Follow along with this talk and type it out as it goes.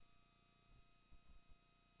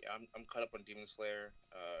I'm caught up on Demon Slayer.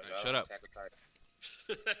 Right, shut up. Attack on Titan.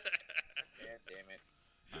 Man, damn it.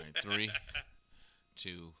 All right, 3,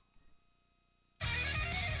 2.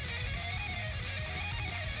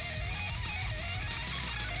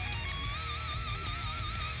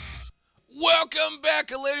 Welcome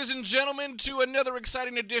back, ladies and gentlemen, to another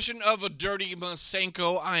exciting edition of A Dirty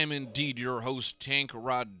Masenko. I am indeed your host, Tank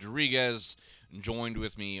Rodriguez. Joined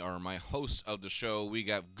with me are my hosts of the show. We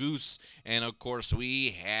got Goose, and of course,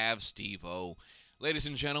 we have Steve-O. Ladies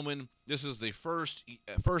and gentlemen, this is the first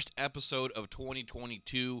episode of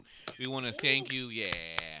 2022. We want to thank you,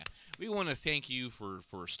 we want to thank you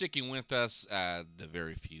for sticking with us, the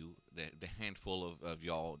handful of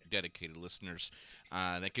y'all dedicated listeners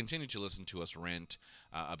that continue to listen to us rant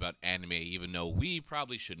about anime, even though we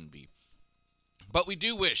probably shouldn't be. But we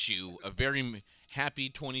do wish you a very happy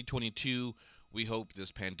 2022. We hope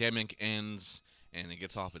this pandemic ends and it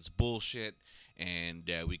gets off its bullshit, and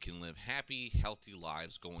we can live happy, healthy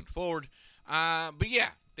lives going forward. But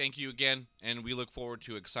yeah, thank you again, and we look forward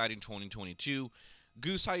to exciting 2022.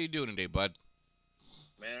 Goose, how you doing today, bud?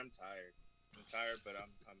 Man, I'm tired. I'm tired, but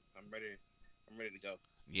I'm ready. I'm ready to go.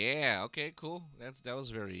 Yeah. Okay. Cool. That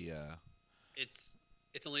was very. It's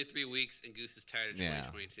only 3 weeks, and Goose is tired of Yeah.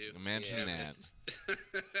 2022. Imagine that.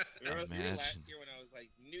 Remember Imagine. last year when I was like,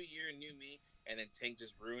 New Year, new me, and then Tank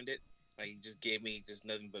just ruined it? Like, he just gave me just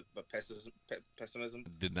nothing but pessimism.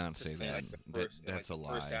 Did not say that. Like That's a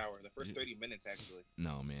lie. First hour, the first 30 minutes, actually.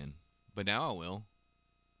 No, man. But now I will.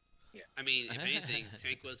 Yeah. I mean, if anything,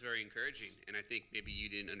 Tank was very encouraging, and I think maybe you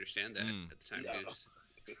didn't understand that at the time, No. Goose.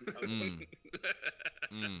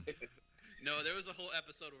 Mm. No, there was a whole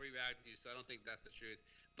episode where we reacted to you, so I don't think that's the truth.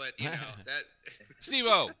 But, you know, that...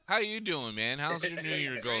 Steve-O, how you doing, man? How's your New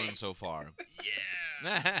Year going Great. so far? Yeah!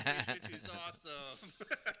 2022 is awesome!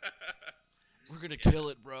 We're gonna kill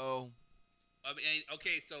it, bro. I mean,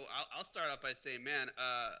 okay, so I'll start off by saying, man,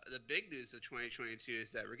 the big news of 2022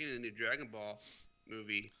 is that we're getting a new Dragon Ball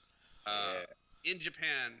movie in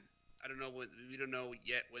Japan. We don't know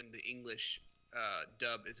yet when the English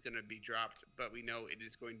dub is going to be dropped, but we know it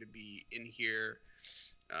is going to be in here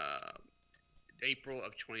April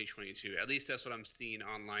of 2022. At least that's what I'm seeing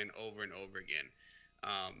online over and over again.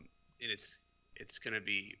 And it's going to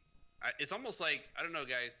be. It's almost like, I don't know,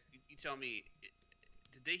 guys. You tell me.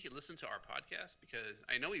 Did they listen to our podcast? Because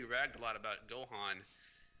I know we ragged a lot about Gohan,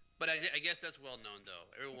 but I guess that's well known, though.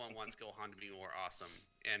 Everyone wants Gohan to be more awesome,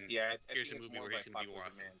 and Yeah, here's a movie where he's going to be more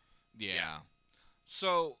awesome. Yeah.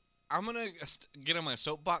 So I'm gonna get on my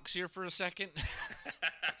soapbox here for a second,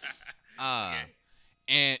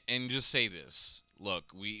 and just say this.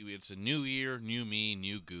 Look, it's a new year, new me,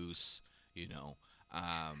 new Goose. You know,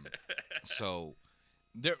 so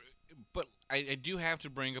there. But I do have to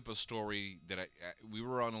bring up a story that we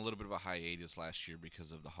were on a little bit of a hiatus last year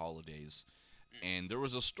because of the holidays, and there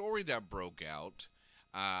was a story that broke out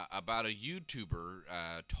about a YouTuber,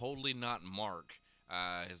 totally not Mark.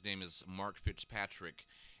 His name is Mark Fitzpatrick,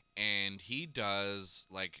 and he does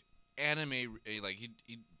like anime. Like he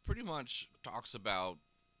pretty much talks about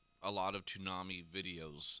a lot of Toonami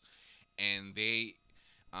videos, and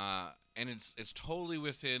and it's totally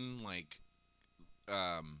within like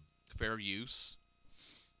fair use.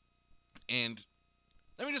 And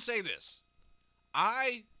let me just say this.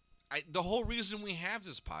 The whole reason we have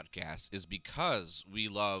this podcast is because we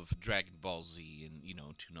love Dragon Ball Z and,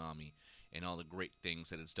 Toonami and all the great things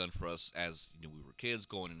that it's done for us as, we were kids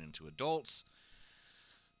going into adults.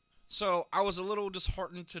 So I was a little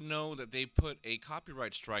disheartened to know that they put a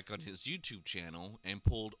copyright strike on his YouTube channel and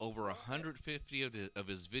pulled over 150 of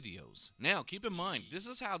his videos. Now, keep in mind, this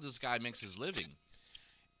is how this guy makes his living.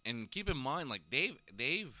 And keep in mind, like they've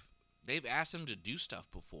asked him to do stuff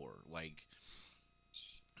before, like,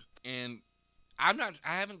 and I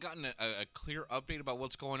haven't gotten a clear update about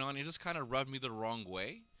what's going on. It just kind of rubbed me the wrong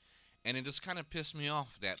way, and it just kind of pissed me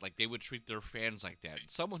off that like they would treat their fans like that.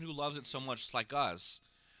 Someone who loves it so much, like us,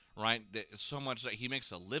 right? So much that he makes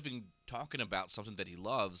a living talking about something that he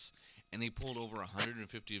loves, and they pulled over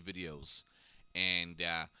 150 videos, and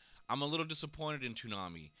I'm a little disappointed in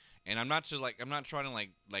Toonami. And I'm not trying to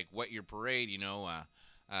like wet your parade,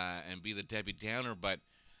 and be the Debbie Downer, but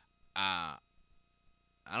I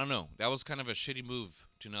don't know. That was kind of a shitty move,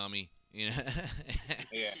 Toonami. Yeah.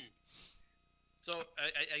 So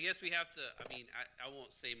I guess we have to. I mean, I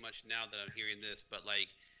won't say much now that I'm hearing this, but like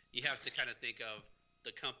you have to kind of think of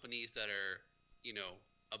the companies that are,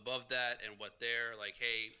 above that and what they're like.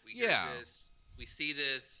 Hey, we get this. We see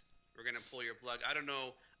this. We're gonna pull your plug. I don't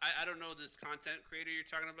know. I don't know this content creator you're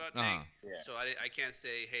talking about, Tank. Yeah. So I can't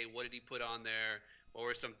say, hey, what did he put on there? what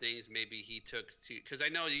were some things maybe he took to? Because I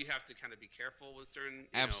know you have to kind of be careful with certain.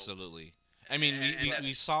 Absolutely. I mean,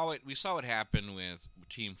 we saw it. We saw it happen with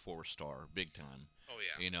Team 4 Star, big time. Oh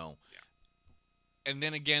yeah. You know. Yeah. And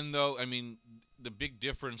then again, though, I mean, the big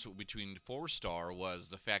difference between 4 Star was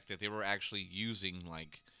the fact that they were actually using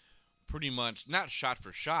like pretty much not shot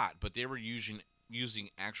for shot, but they were using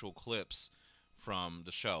actual clips from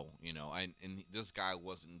the show. And this guy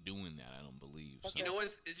wasn't doing that. I don't believe. So. You know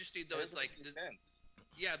what's interesting though is like sense.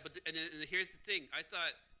 Yeah, but here's the thing. I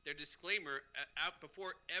thought their disclaimer out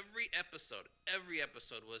before every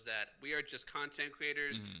episode was that we are just content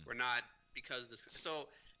creators. Mhm. We're not because this. So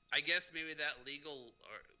I guess maybe that legal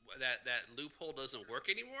or that loophole doesn't work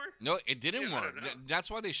anymore. No, it didn't Yeah, I work. don't know. That's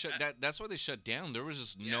why they shut. That's why they shut down. There was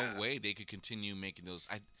just no Yeah. way they could continue making those.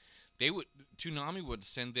 Toonami would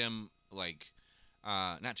send them like,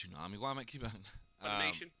 not Toonami. Why am I keeping?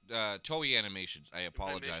 Funimation? Toei Animations. I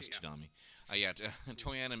apologize, Funimation, Toonami. Yeah,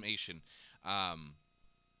 Toei Animation.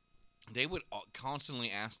 They would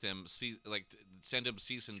constantly ask them, send them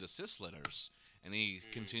cease and desist letters, and they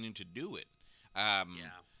continued to do it. Yeah.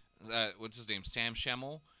 What's his name? Sam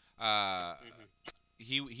Schemmel.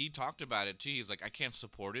 He talked about it too. He's like, I can't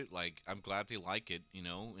support it. Like, I'm glad they like it,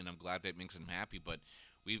 and I'm glad that makes them happy. But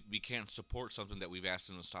we can't support something that we've asked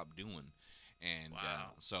them to stop doing. And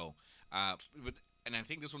Wow. and I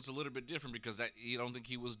think this one's a little bit different because you don't think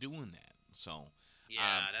he was doing that. So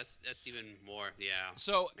Yeah, that's even more. Yeah.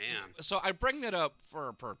 so Man. so I bring that up for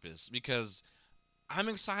a purpose because I'm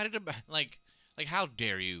excited about like how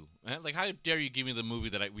dare you? Like how dare you give me the movie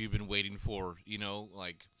that we've been waiting for,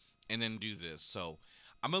 and then do this. So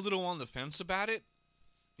I'm a little on the fence about it,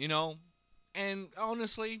 and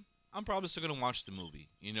honestly, I'm probably still gonna watch the movie,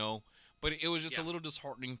 but it was just a Yeah. little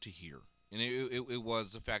disheartening to hear. And it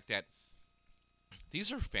was the fact that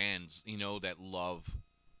these are fans, that love.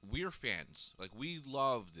 We're fans. Like, we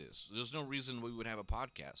love this. There's no reason we would have a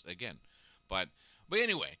podcast again. But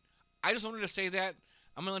anyway, I just wanted to say that.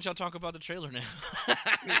 I'm gonna let y'all talk about the trailer now. I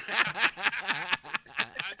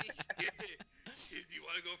mean, do you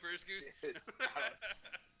want to go first, Goose?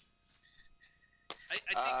 I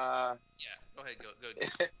think. Yeah. Go ahead. Go. I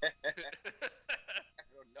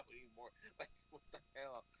don't know anymore. Like, what the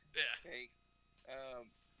hell? Yeah. Take.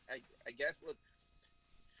 I guess look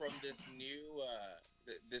from this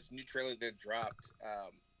new trailer that dropped.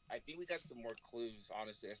 I think we got some more clues,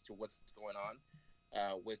 honestly, as to what's going on,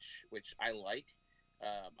 which I like.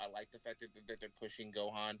 I like the fact that they're pushing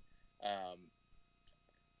Gohan.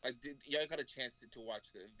 Y'all got a chance to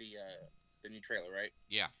watch the new trailer, right?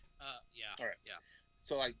 Yeah. Yeah. All right. Yeah.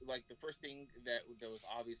 So like the first thing that was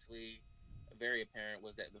obviously very apparent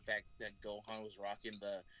was that the fact that Gohan was rocking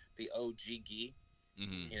the OG gi,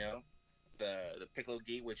 Mm-hmm. the Piccolo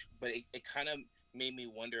gi, but it kind of made me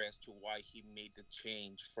wonder as to why he made the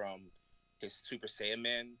change from his Super Saiyan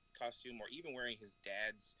Man costume or even wearing his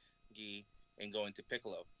dad's gi and going to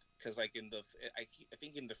Piccolo. Because like I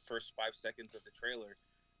think in the first 5 seconds of the trailer,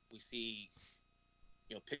 we see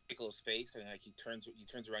Piccolo's face and like he turns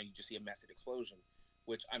around, you just see a massive explosion,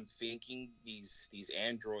 which I'm thinking these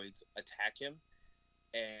androids attack him,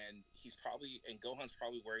 and Gohan's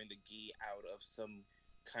probably wearing the gi out of some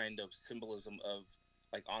kind of symbolism of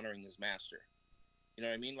like honoring his master. You know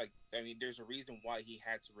what I mean? Like, I mean, there's a reason why he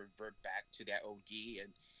had to revert back to that OG,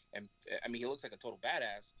 and I mean, he looks like a total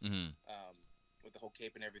badass Mm-hmm. with the whole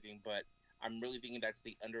cape and everything. But I'm really thinking that's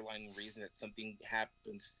the underlying reason that something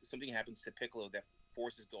happens to Piccolo that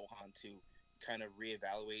forces Gohan to kind of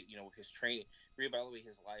reevaluate, his training, reevaluate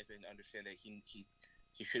his life, and understand that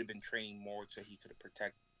he should have been training more so he could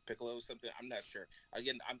protect Piccolo or something. I'm not sure.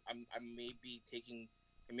 Again, I may be taking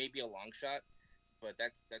it may be a long shot, but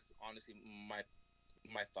that's honestly my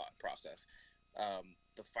thought process.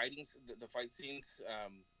 The fight scenes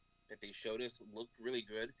that they showed us looked really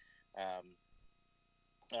good. I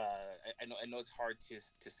know it's hard to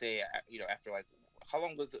say. After like how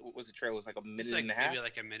long was the trailer? It was like a minute It's like and a half. maybe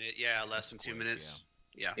like a minute. Yeah, less than 2 quick, minutes.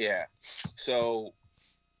 Yeah. Yeah. So,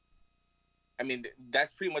 I mean,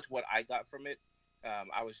 that's pretty much what I got from it.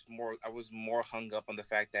 I was more hung up on the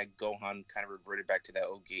fact that Gohan kind of reverted back to that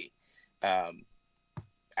OG.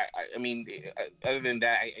 I mean, other than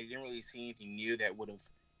that, I didn't really see anything new that would have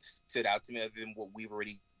stood out to me other than what we've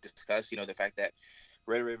already discussed. The fact that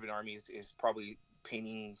Red Raven Army is probably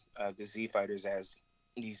painting the Z Fighters as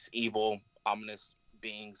these evil, ominous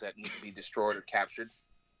beings that need to be destroyed or captured.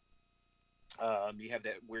 You have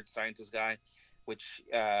that weird scientist guy, which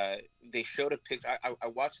they showed a picture. I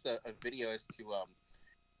watched a video as to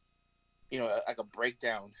like a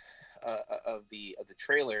breakdown of the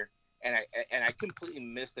trailer, and I completely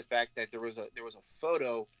missed the fact that there was a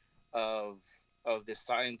photo of of this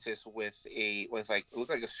scientist with like it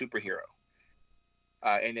looked like a superhero,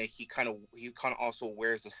 and then he kind of also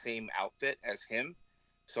wears the same outfit as him.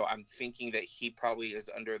 So I'm thinking that he probably is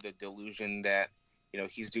under the delusion that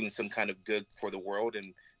he's doing some kind of good for the world,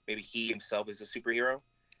 and maybe he himself is a superhero.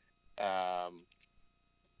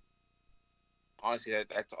 Honestly,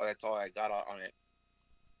 that's all I got on it.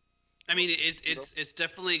 I mean, it's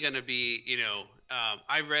definitely going to be,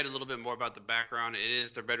 I read a little bit more about the background. It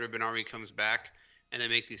is the Red Ribbon Army comes back, and they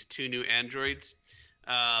make these 2 new androids.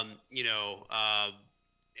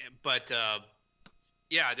 But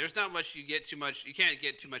yeah, there's not much. You can't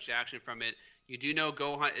get too much action from it. You do know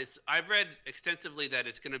Gohan. I've read extensively that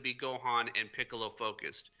it's going to be Gohan and Piccolo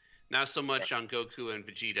focused, not so much on Goku and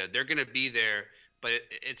Vegeta. They're going to be there, but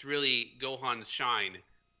it's really Gohan's shine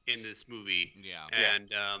in this movie. Yeah. And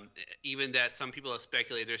even that some people have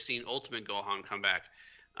speculated they're seeing Ultimate Gohan come back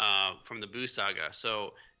from the Buu saga.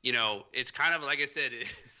 So, it's kind of like I said,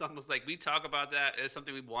 it's almost like we talk about that as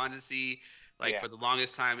something we wanted to see for the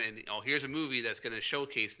longest time. And here's a movie that's going to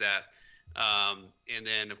showcase that. And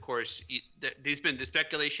then, of course, there's been the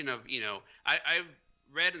speculation of, I've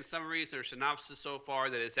read in summaries or synopsis so far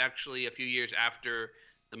that it's actually a few years after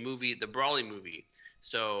the Broly movie.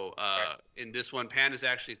 So in this one, Pan is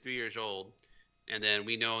actually 3 years old, and then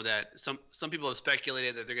we know that some people have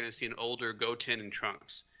speculated that they're going to see an older Goten and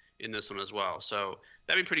Trunks in this one as well. So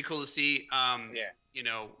that'd be pretty cool to see.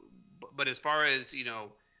 But as far as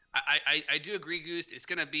I do agree, Goose. It's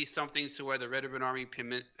going to be something to where the Red Ribbon Army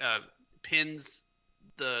pins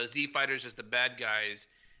the Z Fighters as the bad guys,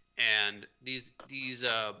 and these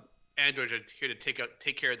androids are here to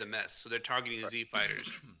take care of the mess, so they're targeting the Z Fighters.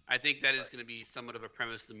 I think that is going to be somewhat of a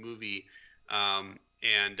premise of the movie.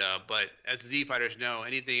 But as the Z Fighters know,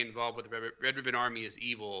 anything involved with the Red Ribbon Army is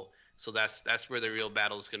evil, so that's where the real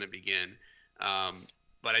battle is going to begin.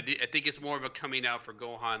 But I think it's more of a coming out for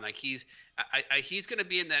Gohan. Like he's going to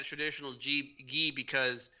be in that traditional gi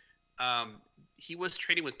because he was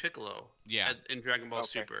training with Piccolo in Dragon Ball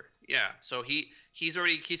Super. Yeah, so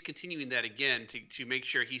he's continuing that again to make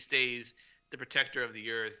sure he stays the protector of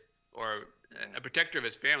the Earth, or a protector of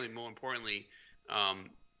his family, more importantly,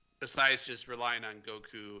 besides just relying on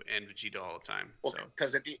Goku and Vegeta all the time. Well,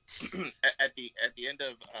 because at the end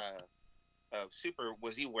of Super,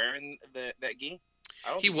 was he wearing that gi?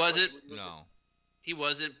 He wasn't. No, he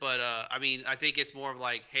wasn't. But I mean, I think it's more of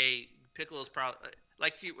like, hey, Piccolo's probably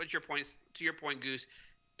what's your point? To your point, Goose,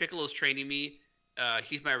 Piccolo's training me.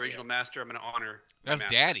 He's my original master. I'm going to honor. That's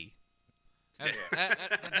Daddy.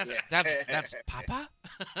 That's Papa.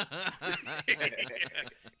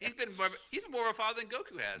 He's been more of a father than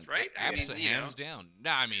Goku has, right? Absolutely, hands down.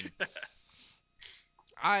 No, I mean,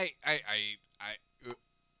 I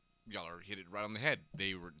y'all are hit it right on the head.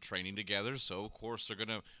 They were training together, so of course they're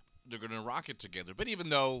gonna rock it together. But even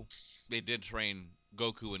though they did train,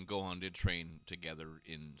 Goku and Gohan did train together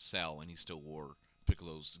in Cell, and he still wore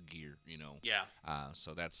Piccolo's gear, Yeah.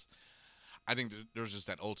 So that's, I think there's just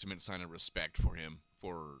that ultimate sign of respect for him,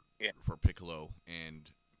 for Piccolo, and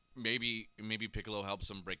maybe Piccolo helps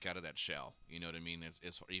him break out of that shell. You know what I mean?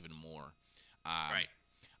 It's even more. Right.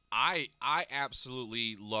 I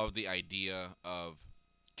absolutely love the idea of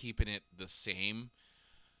keeping it the same,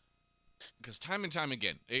 because time and time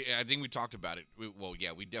again, I think we talked about it.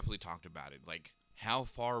 We definitely talked about it. Like, how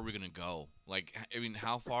far are we going to go? Like, I mean,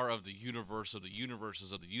 how far of the universe of the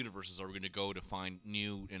universes of the universes are we going to go to find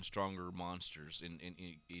new and stronger monsters and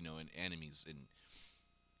enemies? And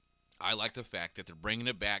I like the fact that they're bringing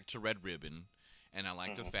it back to Red Ribbon, and I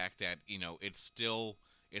like the fact that it's still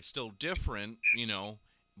different,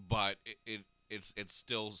 but it's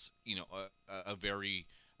still a very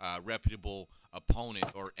reputable opponent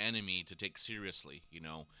or enemy to take seriously.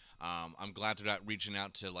 I'm glad they're not reaching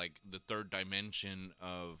out to like the third dimension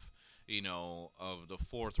of the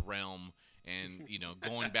fourth realm and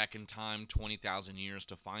going back in time 20,000 years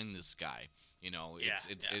to find this guy.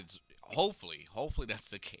 It's hopefully that's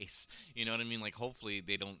the case. You know what I mean? Like, hopefully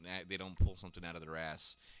they don't pull something out of their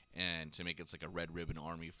ass and to make it like a Red Ribbon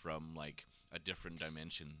Army from like a different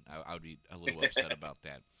dimension. I would be a little upset about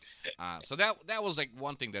that. So that was like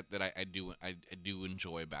one thing that I do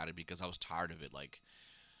enjoy about it, because I was tired of it. Like,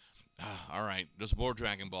 all right, there's more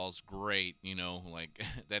Dragon Balls, great, like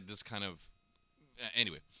that. Just kind of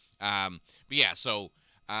anyway. But yeah, so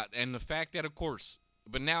and the fact that, of course,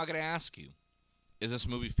 but now I gotta ask you, is this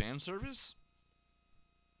movie fan service?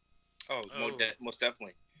 Most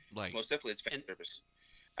definitely. Most definitely, it's fan service.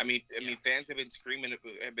 I mean, fans have been screaming,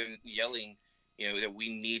 have been yelling, that we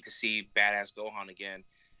need to see badass Gohan again,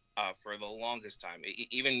 for the longest time.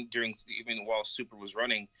 Even while Super was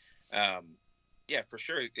running, yeah, for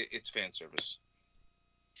sure, it's fan service.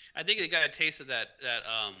 I think they got a taste of that.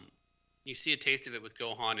 You see a taste of it with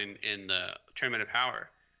Gohan in the Tournament of Power,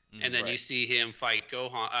 and then you see him fight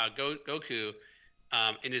Goku,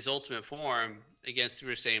 in his ultimate form against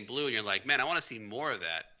Super Saiyan Blue, and you're like, man, I want to see more of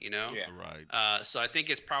that. Yeah. Right. So I think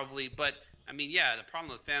it's probably, but I mean, yeah, the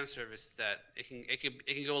problem with fan service is that it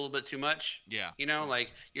can go a little bit too much. Yeah.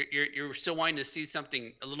 Like you're still wanting to see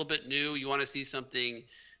something a little bit new. You want to see something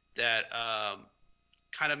that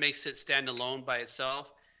kind of makes it stand alone by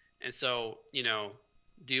itself. And so,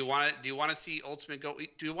 do you want to see Ultimate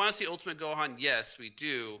Gohan? Yes, we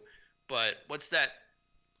do. But what's that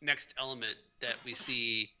next element that we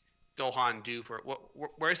see Gohan do for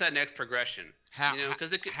where's that next progression? How,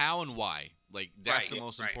 because how and why? Like that's Right, the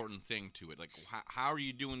most right. important thing to it. Like how are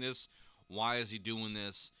you doing this? Why is he doing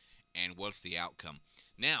this? And what's the outcome?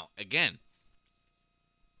 Now, again,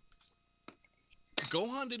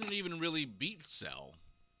 Gohan didn't even really beat Cell.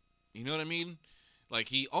 You know what I mean? Like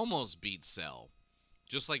he almost beat Cell.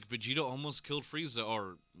 Just like Vegeta almost killed Frieza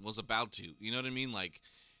or was about to. You know what I mean? Like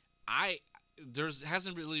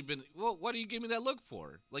hasn't really been. Well, what do you give me that look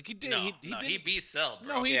for? Like he did. No, he no, did. he beat Cell,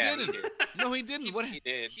 bro. No, he Yeah, didn't. he did. No, he didn't. What? He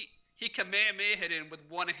did. He Kamehameha hit him with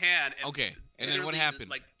one hand. And Okay, and then what literally happened?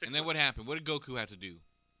 like, took And then one- what happened? What did Goku have to do?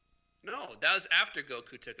 No, that was after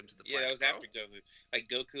Goku took him to the Yeah, planet. that was bro. after Goku. Like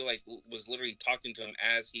Goku, was literally talking to him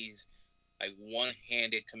as he's like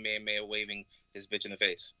one-handed Kamehameha waving his bitch in the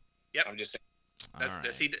face. Yep. I'm just saying. That's All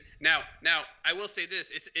right. he. Now I will say this: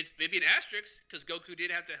 it's maybe an asterisk because Goku did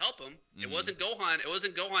have to help him. It Mhm. wasn't Gohan. It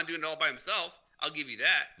wasn't Gohan doing it all by himself. I'll give you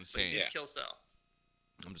that. I'm But saying- he did Yeah. kill Cell.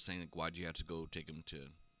 I'm just saying, like, why'd you have to go take him to,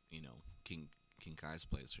 King Kai's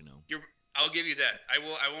place? I'll give you that. I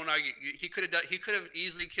won't argue. He could have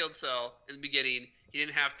easily killed Cell in the beginning. He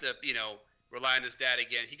didn't have to, rely on his dad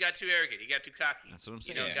again. He got too arrogant. He got too cocky. That's what I'm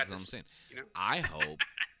saying. You know, That's got what I'm this- saying. you know? I hope,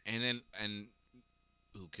 and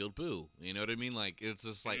who killed Boo? You know what I mean? Like it's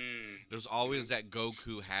just like there's always that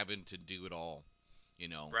Goku having to do it all.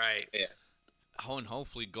 Right. Oh, and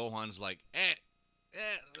hopefully Gohan's like,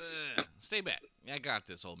 stay back. I got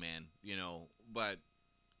this, old man. But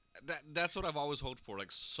that's what I've always hoped for.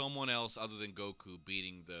 Like someone else other than Goku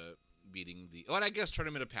beating the. I guess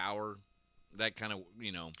Tournament of Power. That kind of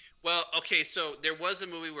Well, okay, so there was a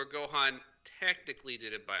movie where Gohan technically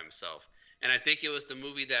did it by himself, and I think it was the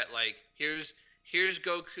movie that here's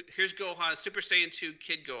Gohan, Super Saiyan 2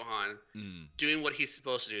 Kid Gohan doing what he's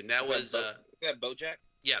supposed to do, and that was Is that BoJack?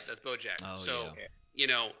 yeah, that's BoJack. Oh, So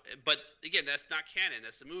yeah. but again, that's not canon.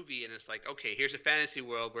 That's the movie, and it's like, okay, here's a fantasy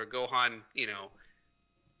world where Gohan,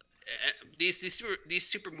 these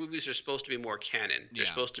super movies are supposed to be more canon. They're Yeah.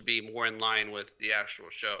 supposed to be more in line with the actual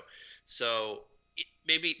show. So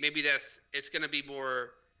maybe it's going to be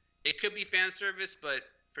more. It could be fan service, but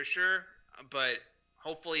for sure. But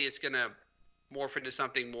hopefully, it's going to morph into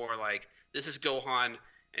something more like this is Gohan,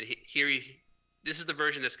 and this is the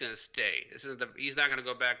version that's going to stay. He's not going to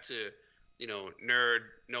go back to, nerd,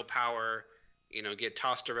 no power, get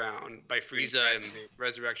tossed around by Frieza and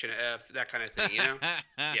Resurrection F, that kind of thing,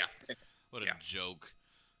 Yeah. What a Yeah. joke.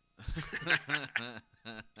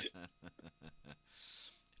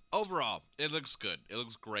 Overall, it looks good. It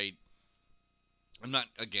looks great. I'm not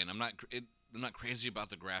crazy about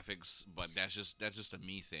the graphics, but that's just a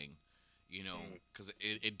me thing, because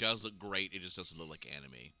it does look great. It just doesn't look like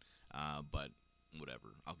anime. But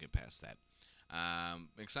whatever, I'll get past that.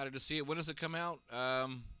 Excited to see it. When does it come out?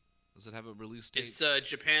 Does it have a release date? It's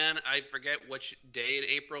Japan. I forget which day in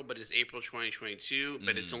April, but it's April 2022.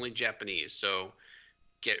 But it's only Japanese, so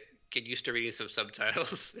get used to reading some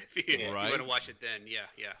subtitles if you Right. want to watch it. Then, yeah.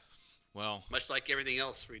 Well, Much like everything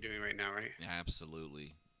else we're doing right now, right?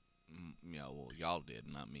 absolutely. Yeah, well, y'all did,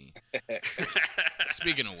 not me.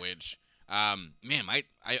 Speaking of which, man,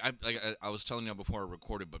 I was telling you before I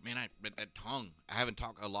recorded, but man, that tongue, I haven't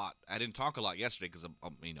talked a lot. I didn't talk a lot yesterday because I'm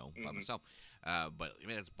by myself. But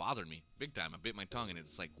man, it's bothered me big time. I bit my tongue and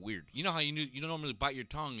it's like weird. You know how you don't normally bite your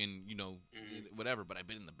tongue and whatever, but I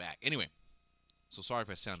bit in the back. Anyway, so sorry if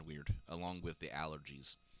I sound weird, along with the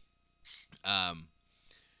allergies.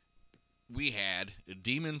 We had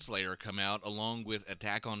Demon Slayer come out along with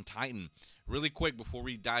Attack on Titan. Really quick before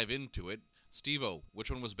we dive into it, Steve-O, which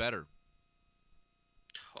one was better?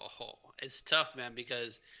 Oh, it's tough, man,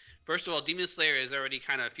 because first of all, Demon Slayer is already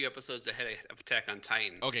kind of a few episodes ahead of Attack on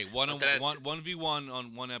Titan. Okay, But that's- 1v1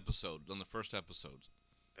 on one episode, on the first episode.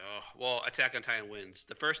 Oh, well, Attack on Titan wins.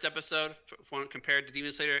 The first episode, compared to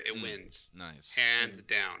Demon Slayer, it wins. Nice. Hands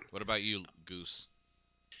down. What about you, Goose?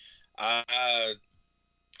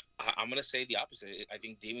 I'm gonna say the opposite. I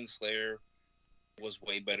think Demon Slayer was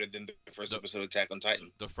way better than the first The- episode of Attack on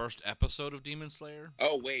Titan. The first episode of Demon Slayer.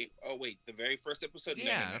 Oh wait, the very first episode. No,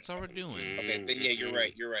 Yeah, no, no, that's no. all we're doing. Okay, then yeah, you're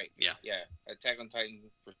right. Yeah. Attack on Titan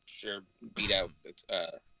for sure beat out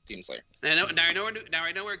Demon Slayer. Now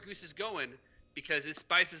I know where Goose is going because it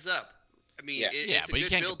spices up. I mean, Yeah. it's a but you good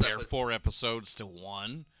can't build-up compare with- 4 episodes to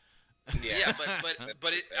 1. Yeah,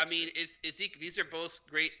 but I mean, these are both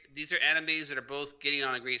great. These are animes that are both getting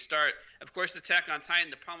on a great start. Of course, Attack on Titan.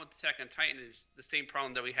 The problem with Attack on Titan is the same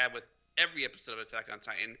problem that we have with every episode of Attack on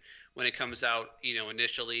Titan when it comes out,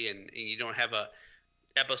 initially, and you don't have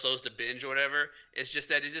episodes to binge or whatever. It's just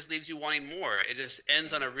that it just leaves you wanting more. It just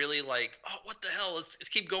ends on a really like, oh, what the hell? Let's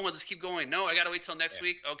keep going. Let's keep going. No, I gotta wait till next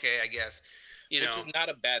week. Okay, I guess. Which is not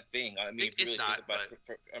a bad thing. I mean, if you It's really not, think about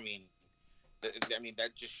it, I mean,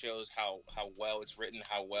 that just shows how well it's written,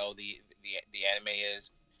 how well the anime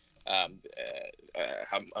is, how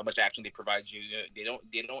much action they provide you. They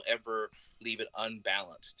don't ever leave it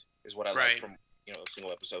unbalanced. Is what I like from a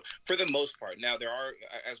single episode for the most part. Now there are,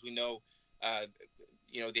 as we know,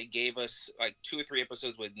 they gave us like 2 or 3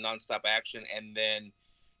 episodes with nonstop action, and then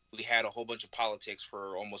we had a whole bunch of politics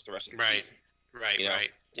for almost the rest of the season. Right.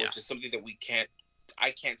 Which is something that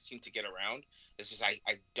I can't seem to get around. It's just I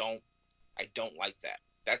don't like that.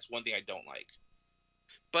 That's one thing I don't like.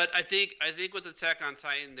 But I think with Attack on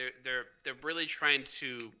Titan, they're really trying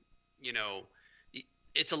to,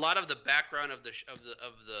 it's a lot of the background of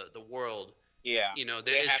the world. Yeah.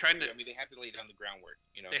 They're trying to. I mean, they have to lay down the groundwork.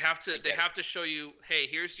 They have to show you, hey,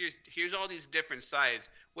 here's all these different sides.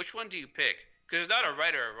 Which one do you pick? Because there's not a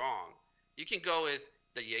right or a wrong. You can go with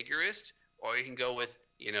the Jaegerist, or you can go with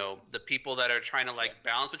the people that are trying to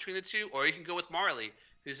balance between the two, or you can go with Marley,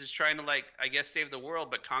 who's just trying to I guess save the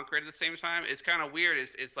world but conquer it at the same time. It's kind of weird.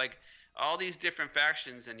 It's like all these different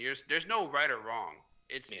factions, and there's no right or wrong.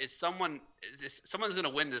 It's someone's gonna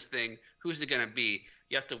win this thing. Who's it gonna be?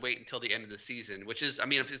 You have to wait until the end of the season, which is, I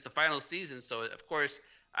mean, if it's the final season, so of course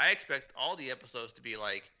I expect all the episodes to be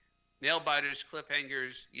like nail biters,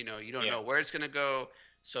 cliffhangers. You don't know where it's gonna go,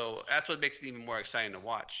 so that's what makes it even more exciting to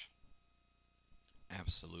watch.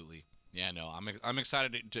 Absolutely. Yeah, no, I'm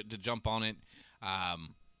excited to jump on it.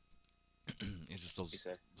 It's just those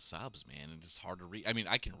subs, man. It's just hard to read. I mean,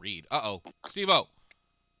 I can read. Steve-O.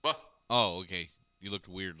 What? Oh, okay. You looked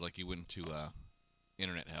weird, like you went into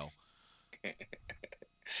internet hell.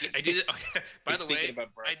 I do this. By the way,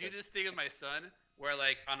 I do this thing with my son where,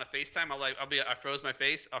 on a FaceTime, I freeze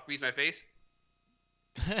my face,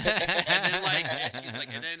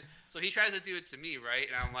 and then so he tries to do it to me, right?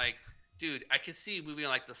 And I'm like, dude, I can see you moving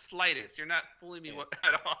the slightest. You're not fooling me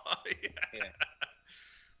at all. Yeah.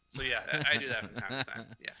 So yeah, I do that from time to time.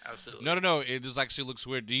 Yeah, absolutely. No. It just actually looks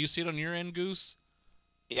weird. Do you see it on your end, Goose?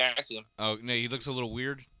 Yeah, I see him. Oh no, he looks a little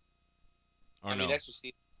weird. Or no? That's just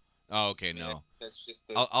Steve. Oh, okay, no. That's just.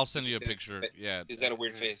 I'll send you a picture. Yeah. He's got a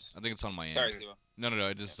weird face. I think it's on my end. Sorry, Steve. No,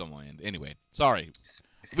 it is on my end. Anyway, sorry.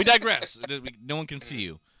 We digress. No one can see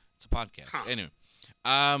you. It's a podcast. Huh. Anyway,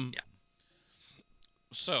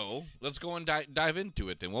 So let's go and dive into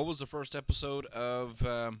it then. What was the first episode of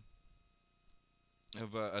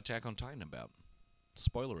Attack on Titan about?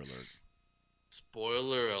 Spoiler alert.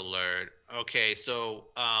 Spoiler alert. Okay, so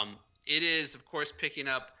it is, of course, picking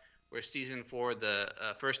up where season 4, the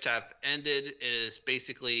first half ended. Is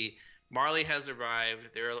basically Marley has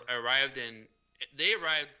arrived. They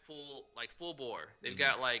arrived full bore. They've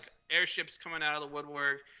got airships coming out of the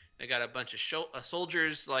woodwork. They got a bunch of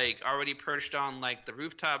soldiers already perched on the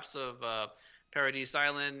rooftops of Paradise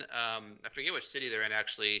Island. I forget which city they're in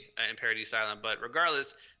actually in Paradise Island, but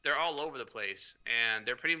regardless, they're all over the place, and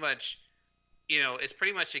they're pretty much, it's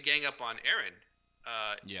pretty much a gang up on Eren,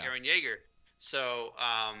 Eren Yeager. So,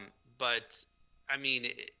 but I mean,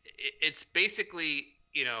 it's basically,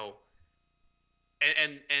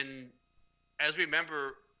 and as we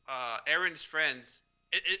remember, Eren's friends,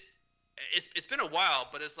 it's been a while,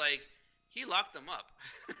 but it's he locked them up.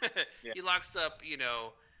 Yeah. He locks up,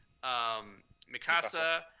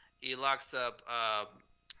 Mikasa. He locks up,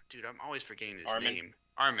 dude, I'm always forgetting his name.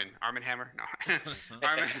 Armin Hammer? No.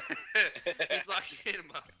 Armin. He's locking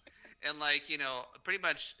him up. And, pretty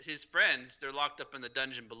much his friends, they're locked up in the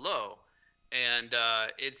dungeon below. And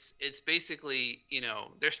it's basically,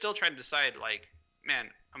 they're still trying to decide,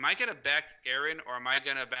 man, am I going to back Eren, or am I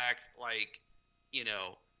going to back,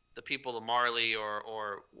 the people of Marley,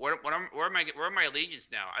 or where are my allegiance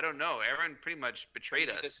now? I don't know. Eren pretty much betrayed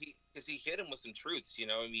us. Because he hit him with some truths,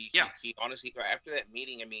 I mean, yeah. He honestly, after that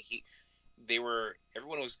meeting, I mean,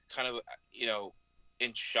 everyone was kind of,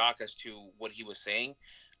 in shock as to what he was saying,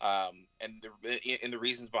 and the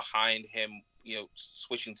reasons behind him,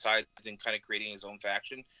 switching sides and kind of creating his own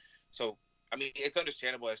faction. So I mean, it's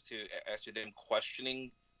understandable as to them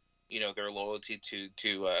questioning, their loyalty to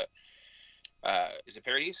is it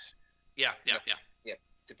Paradise? Yeah. Yeah,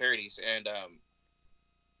 to Paradise, and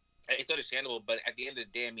it's understandable. But at the end of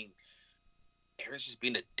the day, I mean, Aaron's just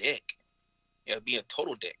being a dick, being a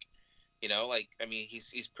total dick. Like, I mean,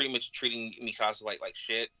 he's pretty much treating Mikasa like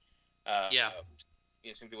shit. Yeah.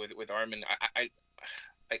 Same thing with Armin.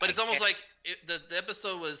 But it's almost like the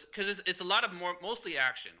episode was, because it's a lot of mostly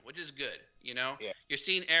action, which is good. Yeah. You're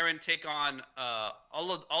seeing Eren take on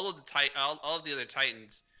all of the other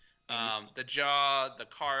Titans, the Jaw, the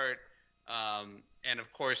Cart, and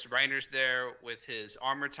of course Reiner's there with his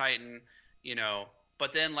Armor Titan.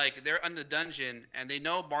 But then like they're in the dungeon and they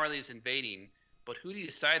know Marley's invading, but who do you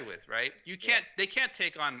side with, right? They can't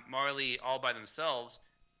take on Marley all by themselves,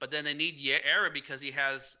 but then they need Eren because he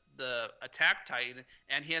has the Attack Titan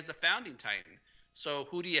and he has the Founding Titan. So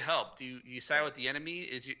who do you help? Do you side with the enemy?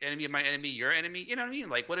 Is your enemy my enemy your enemy? You know what I mean?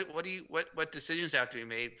 Like what decisions have to be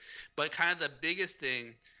made? But kind of the biggest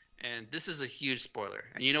thing, and this is a huge spoiler,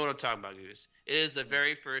 and you know what I'm talking about, Goose. It is the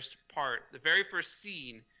very first part, the very first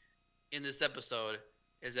scene in this episode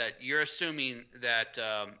is that you're assuming that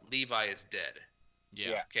Levi is dead.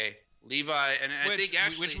 Yeah. Okay. Levi, and I think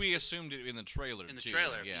actually, which we assumed it in the trailer. In the too.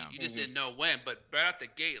 trailer, yeah. You just didn't know when, but right out the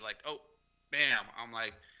gate, like, oh, bam! I'm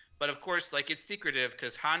like, but of course, like it's secretive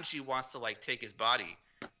because Hanji wants to like take his body.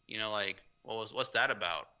 Like, what's that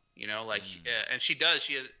about? And she does.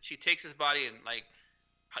 She takes his body and like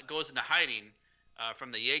goes into hiding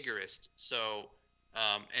from the Jaegerist. So,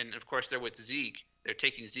 and of course they're with Zeke. They're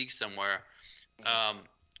taking Zeke somewhere.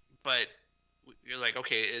 But you're like,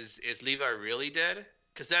 okay, is Levi really dead?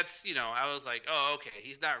 Because that's, I was like, oh, okay,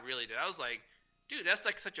 he's not really dead. I was like, dude, that's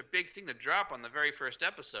like such a big thing to drop on the very first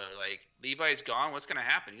episode. Like, Levi's gone. What's gonna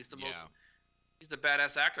happen? He's the he's the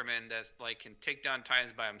badass Ackerman that's like can take down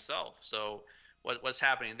Titans by himself. So what's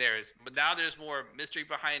happening there is, but now there's more mystery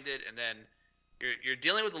behind it, and then you're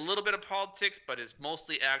dealing with a little bit of politics, but it's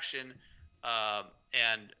mostly action,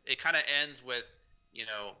 and it kind of ends with,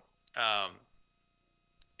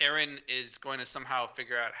 Eren is going to somehow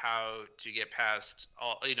figure out how to get past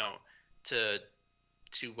all, to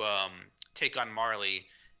take on Marley,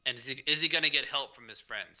 and is he going to get help from his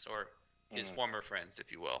friends or his former friends,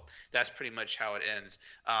 if you will? That's pretty much how it ends.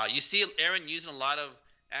 You see Eren using a lot of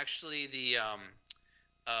actually the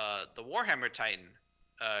Warhammer Titan,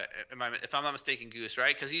 if I'm not mistaken, Goose,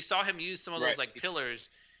 right? Because you saw him use some of those like pillars,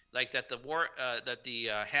 like that the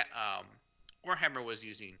Warhammer was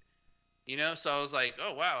using. So I was like,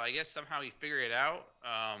 oh wow, I guess somehow he figured it out.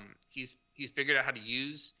 He's figured out how to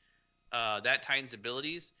use that Titan's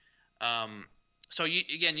abilities. So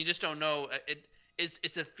you just don't know.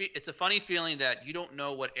 It's a funny feeling that you don't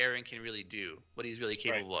know what Eren can really do, what he's really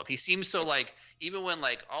capable of. He seems so like, even when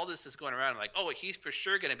like all this is going around, like, oh, he's for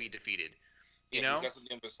sure gonna be defeated. He's got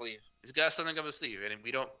something up his sleeve. He's got something up his sleeve, and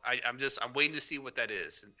we don't. I'm waiting to see what that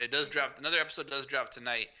is. It does drop. Another episode does drop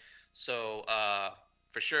tonight, so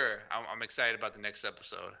for sure, I'm excited about the next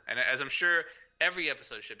episode, and as I'm sure every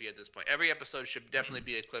episode should be at this point. Every episode should definitely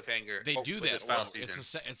be a cliffhanger. They do that. Final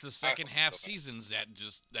season. It's the second half seasons that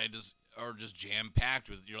just are just jam packed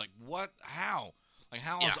with. You're like, what? How? Like,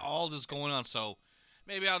 how is all this going on? So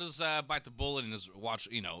maybe I'll just bite the bullet and just watch.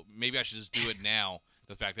 Maybe I should just do it now.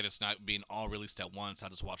 The fact that it's not being all released at once, I'll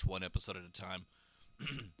just watch one episode at a time.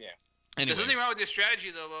 Yeah. There's Anyway. nothing wrong with your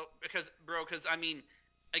strategy though, because I mean,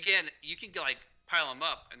 again, you can like pile them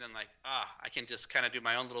up and then like, I can just kind of do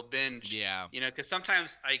my own little binge. Yeah. Because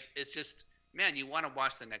sometimes it's just, man, you want to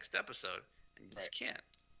watch the next episode and you just can't.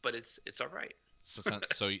 But it's all right.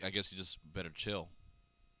 So I guess you just better chill.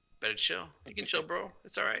 Better chill. You can chill, bro.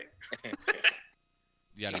 It's all right.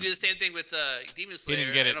 Yeah. You can do the same thing with Demon Slayer. He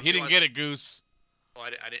didn't get it. He didn't get it, Goose. Oh, I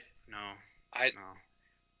didn't. No. No.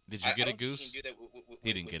 Did you get it, Goose?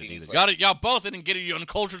 He didn't get it either. Slayer. Y'all both didn't get it, you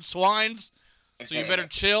uncultured swines. So you better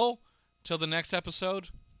chill till the next episode.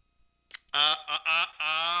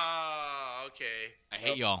 Okay. I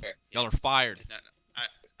hate y'all. Okay. Y'all are fired.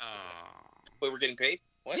 Wait, we're getting paid?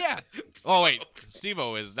 What? Yeah. Oh wait,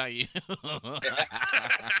 Steve-O is not you. Yeah. There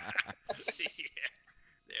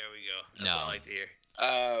we go. That's what I like to hear.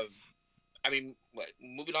 I mean,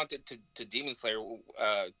 moving on to Demon Slayer.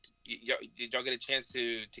 Did y'all get a chance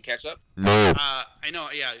to catch up? No, I know.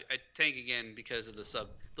 Yeah, I think again because of the sub.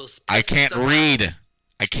 Those. I can't read.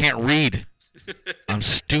 I can't read. I'm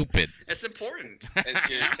stupid. It's important. It's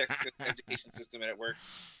your education system at work.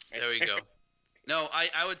 There we go. No,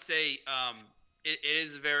 I would say it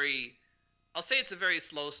is very. I'll say it's a very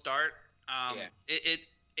slow start.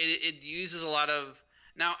 It uses a lot of.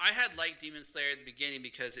 Now I had liked Demon Slayer at the beginning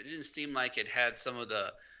because it didn't seem like it had some of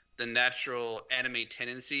the the natural anime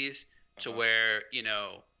tendencies to Uh-huh. where,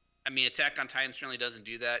 I mean, Attack on Titan certainly doesn't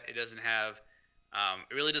do that. It doesn't have,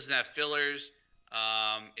 it really doesn't have fillers.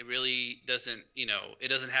 It really doesn't, it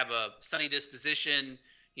doesn't have a sunny disposition,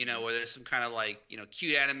 where there's some kind of like,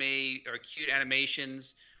 cute anime or cute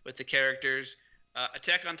animations with the characters.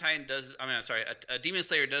 Attack on Titan does, I mean, I'm sorry, Demon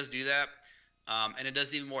Slayer does do that. And it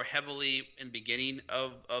does even more heavily in the beginning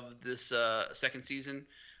of this second season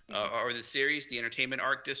or the series, the Entertainment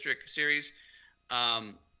Arc District series.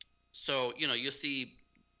 So you'll see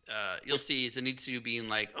Zenitsu being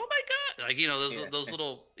like, "Oh my god!" Like those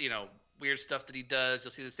little weird stuff that he does.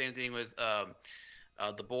 You'll see the same thing with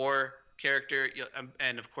the Boar character,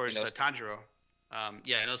 and of course Tanjiro.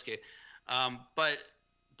 Inosuke.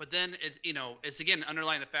 But then it's again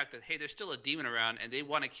underlying the fact that hey, there's still a demon around and they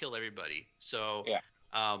want to kill everybody. So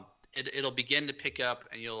it'll begin to pick up,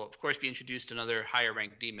 and you'll of course be introduced to another higher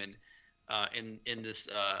ranked demon in this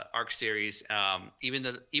arc series. Even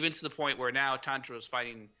to the point where now Tanjiro is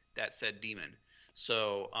fighting that said demon.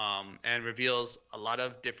 So and reveals a lot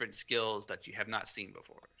of different skills that you have not seen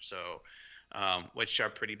before. So which are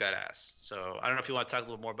pretty badass. So I don't know if you want to talk a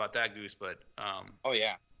little more about that, Goose, but Oh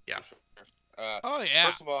yeah. yeah. For sure. Oh yeah.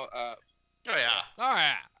 First of all, Oh yeah. Oh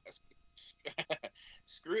yeah.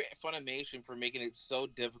 screw Funimation for making it so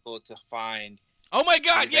difficult to find. Oh my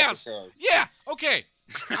God! these Yes. episodes. Yeah. Okay.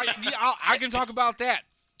 I can talk about that.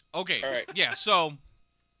 Okay. All right. Yeah. So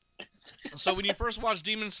when you first watch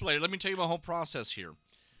Demon Slayer, let me tell you my whole process here.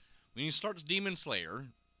 When you start Demon Slayer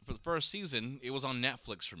for the first season, it was on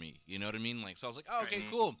Netflix for me. You know what I mean? Like, so I was like, oh, okay,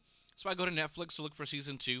 cool. So I go to Netflix to look for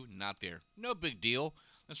season 2. Not there. No big deal.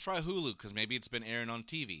 Let's try Hulu because maybe it's been airing on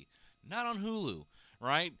TV. Not on Hulu,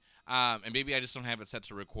 right? And maybe I just don't have it set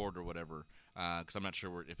to record or whatever because I'm not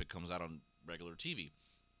sure if it comes out on regular TV.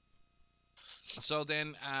 So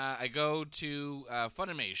then I go to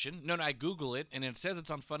Funimation. No, I Google it, and it says it's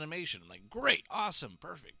on Funimation. I'm like, great, awesome,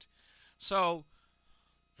 perfect. So,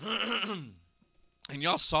 and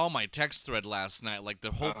y'all saw my text thread last night, like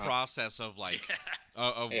the whole process of like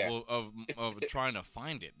of trying to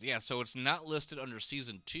find it. Yeah, so it's not listed under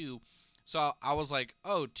season 2. So I was like,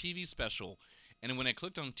 oh, TV special, and when I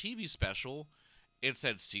clicked on TV special, it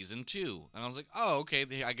said season 2, and I was like, oh, okay,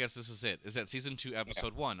 I guess this is it. Is that season 2,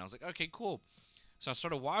 episode 1? I was like, okay, cool. So I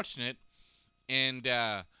started watching it, and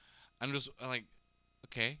I'm just like,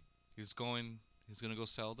 okay, he's gonna go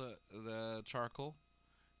sell the charcoal.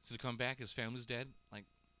 He's gonna come back. His family's dead. Like,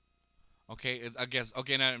 okay, I guess.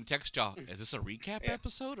 Okay, now I'm text y'all. Is this a recap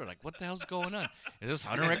episode or like what the hell's going on? Is this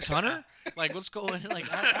Hunter x Hunter? Like, what's going on? Like,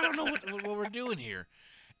 I don't know what we're doing here.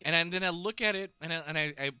 And then I look at it and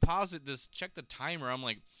I pause it to check the timer. I'm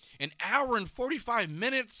like, an hour and 45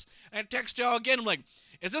 minutes. And I text y'all again. I'm like,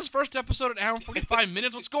 is this first episode an hour and 45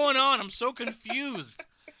 minutes? What's going on? I'm so confused.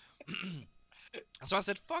 So I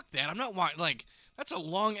said, fuck that. I'm not watching. Like, that's a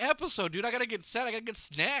long episode, dude. I got to get set. I got to get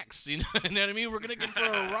snacks. You know what I mean? We're going to get for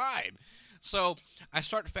a ride. So I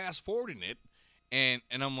start fast forwarding it. And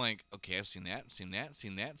I'm like, okay, I've seen that.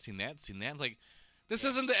 Like, this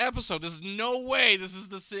isn't the episode. There's no way this is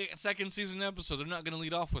the second season episode. They're not going to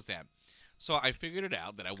lead off with that. So I figured it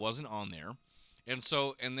out that I wasn't on there. And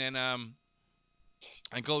then I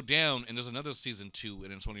go down, and there's another season 2,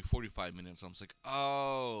 and it's only 45 minutes. I was like,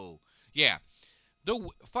 oh, yeah. The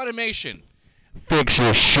Funimation. Fix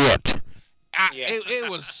your shit. It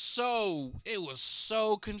was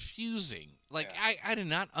so confusing. Like, I did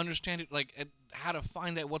not understand it, like, how to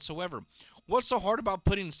find that whatsoever. What's so hard about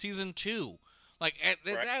putting season 2? Like,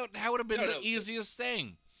 that would have been the easiest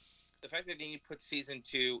thing. The fact that you put season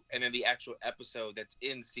 2 and then the actual episode that's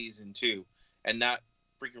in season 2 and not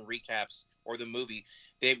freaking recaps or the movie,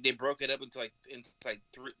 they broke it up into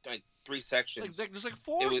three sections. There's like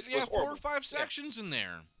four or 5 sections in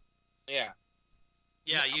there. Yeah.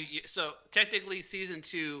 Yeah, so technically season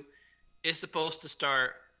 2 is supposed to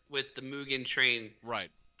start with the Mugen train. Right.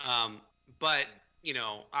 But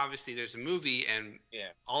obviously there's a movie, and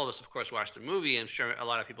all of us, of course, watched the movie, and I'm sure a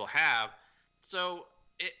lot of people have. So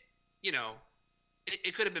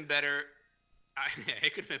it could have been better.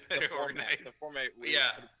 It could have been better organized. The format,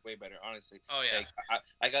 way better, honestly. Oh yeah. Like,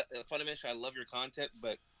 I got Funimation. I love your content,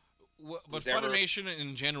 but Funimation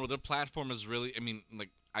in general, their platform is really. I mean, like,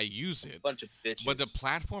 I use it. Bunch of bitches. But the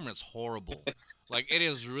platform is horrible. Like, it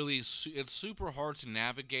is really. It's super hard to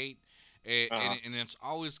navigate, and it's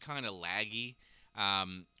always kind of laggy.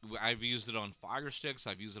 I've used it on Fire Sticks.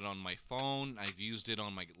 I've used it on my phone. I've used it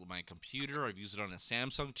on my computer. I've used it on a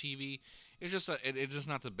Samsung TV. It's just it's just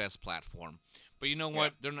not the best platform. But you know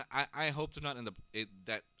what? They're not. I hope they're not in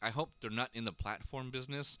I hope they're not in the platform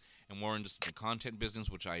business and more in just the content business,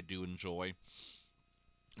 which I do enjoy.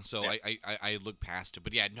 So Yeah. I looked past it.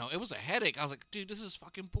 But yeah, no, it was a headache. I was like, dude, this is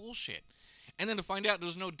fucking bullshit. And then to find out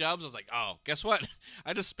there's no dubs, I was like, oh, guess what?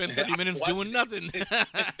 I just spent 30 minutes Watching doing it. nothing.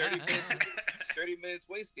 30 minutes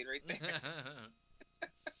wasted right there.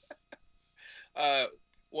 Uh,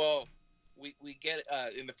 well, we get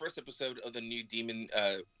in the first episode of the new Demon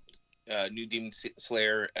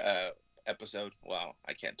Slayer episode. Wow,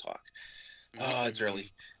 I can't talk. Oh, it's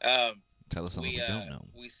early. Tell us something we don't know.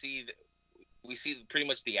 We see pretty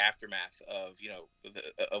much the aftermath of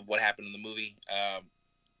of what happened in the movie.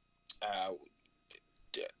 I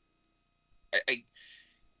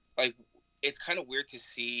like it's kind of weird to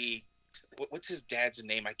see what's his dad's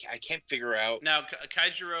name. I can't figure out. Now,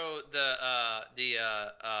 Kaijiro, the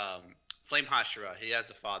Flame Hashira, he has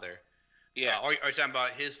a father. Yeah. Are you talking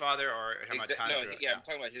about his father or talking about Tanjiro? No, yeah, I'm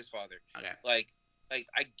talking about his father. Okay. Like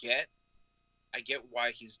I get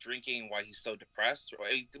why he's drinking, why he's so depressed.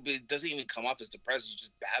 It doesn't even come off as depressed. He's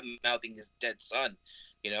just bad mouthing his dead son,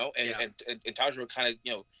 and Tanjiro kind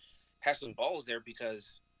of has some balls there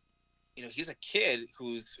because he's a kid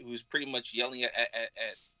who's pretty much yelling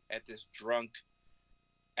at this drunk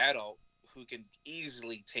adult who can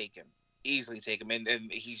easily take him, and then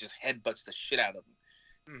he just headbutts the shit out of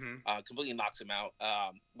him, completely knocks him out.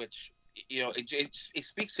 Which it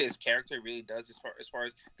speaks to his character. It really does as far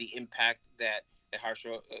as the impact that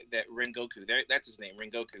Rengoku, that's his name,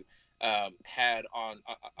 Rengoku, had on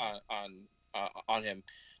him,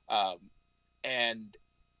 and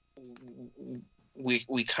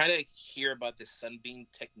we kind of hear about the sunbeam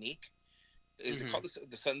technique. Is it called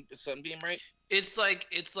the sunbeam, right? It's like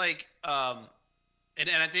and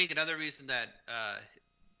I think another reason that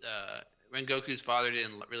Rengoku's father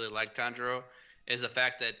didn't really like Tanjiro is the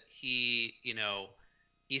fact that he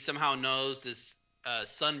somehow knows this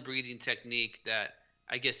sun breathing technique that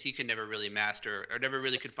I guess he could never really master or never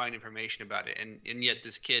really could find information about it, and yet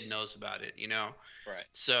this kid knows about it, Right.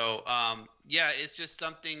 So it's just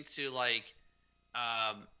something to like.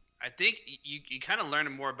 I think you kind of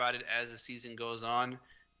learn more about it as the season goes on.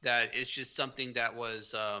 That it's just something that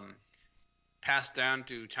was passed down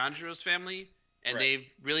to Tanjiro's family, and they've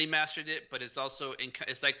really mastered it. But it's also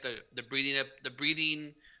it's like the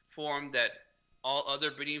breathing form that all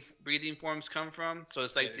other breathing forms come from. So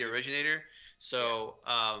it's like the originator. So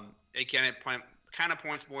again, it kind of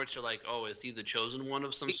points more to like, oh, is he the chosen one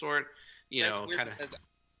of some sort? That's weird because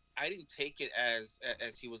I didn't take it as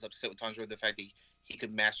he was upset with Tanjiro, the fact that he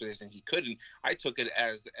could master this and he couldn't. I took it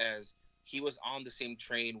as he was on the same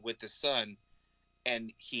train with the son,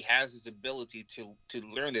 and he has his ability to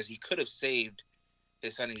learn this. He could have saved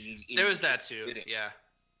his son, and there was that too. Yeah,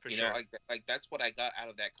 for sure. Like that's what I got out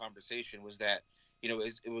of that conversation was that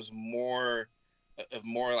it was more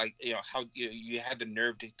like how you had the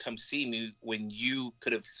nerve to come see me when you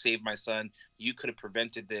could have saved my son. You could have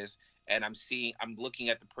prevented this, and I'm looking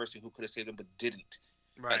at the person who could have saved him but didn't.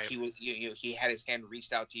 Right. Like he was, he had his hand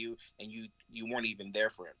reached out to you, and you weren't even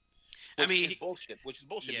there for him. Which is bullshit.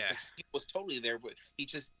 Because he was totally there, but he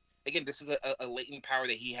just, again, this is a latent power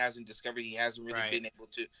that he hasn't discovered. He hasn't really been able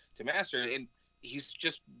to master it, and he's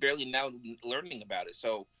just barely now learning about it.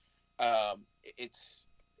 So, it's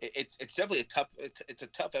definitely a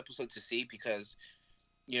tough episode to see because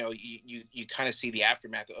you kind of see the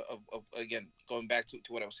aftermath of again, going back to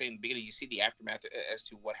what I was saying in the beginning. You see the aftermath as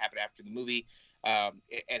to what happened after the movie,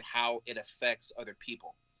 and how it affects other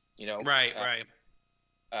people. Right.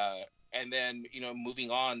 And then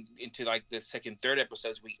moving on into like the second, third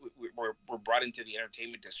episodes, we're brought into the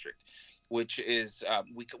entertainment district, which is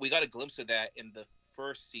we got a glimpse of that in the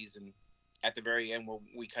first season. At the very end, where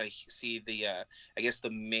we kind of see the I guess the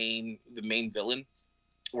main villain,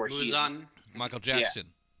 where Muzan. Michael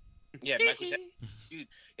Jackson. Yeah, Michael Jackson. Dude,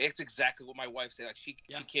 it's exactly what my wife said. Like she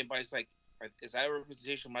came by, it's like, is that a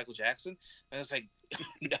representation of Michael Jackson? And I was like,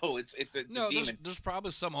 no, it's a demon. There's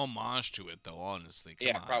probably some homage to it, though. Honestly,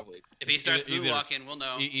 Come on. Probably. If he starts moonwalking, we'll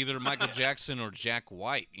know. Either Michael Jackson or Jack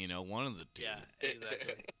White. One of the two. Yeah,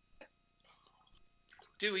 exactly.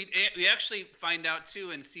 Dude, we actually find out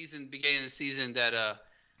too in beginning of the season that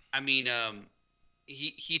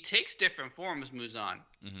he takes different forms. Muzan.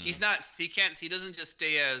 Mm-hmm. He doesn't just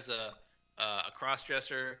stay as a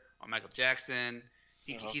cross-dresser or Michael Jackson.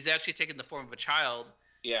 He's actually taken the form of a child.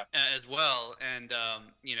 Yeah. As well, and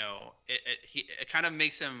it kind of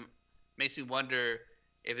makes me wonder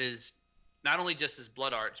if not only just his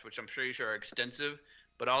blood arts, which I'm sure are extensive,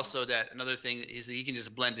 but also that another thing is that he can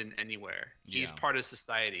just blend in anywhere. Yeah. He's part of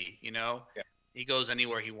society, Yeah. He goes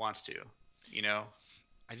anywhere he wants to,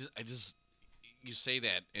 I just you say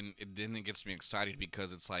that, and then it gets me excited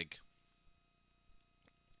because it's like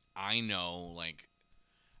I know like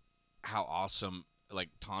how awesome like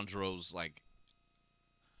Tanjiro's like.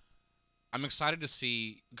 I'm excited to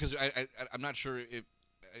see because I'm not sure if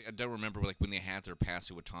I don't remember like when they had their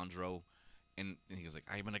passing with Tanjiro, and he was like,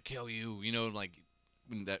 "I'm gonna kill you," like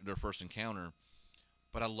when their first encounter.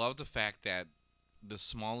 But I love the fact that the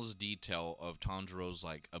smallest detail of Tanjiro's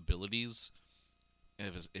like abilities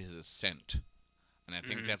is his scent, and I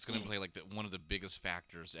think that's gonna play like one of the biggest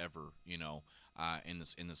factors ever, in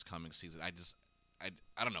this coming season.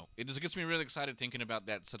 I don't know. It just gets me really excited thinking about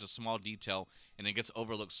that such a small detail, and it gets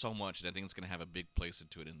overlooked so much, and I think it's going to have a big place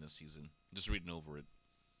into it in this season. Just reading over it.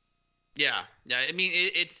 Yeah. I mean,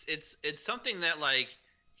 it's something that like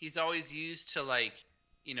he's always used to like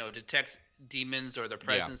detect demons or the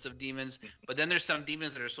presence of demons, but then there's some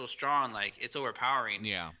demons that are so strong like it's overpowering.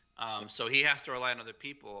 Yeah. So he has to rely on other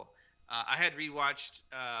people. I had rewatched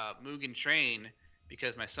Mugen Train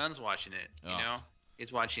because my son's watching it. You know.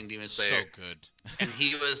 He's watching Demon Slayer. So good. And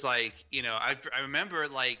he was like, I remember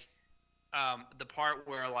like the part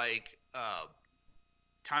where like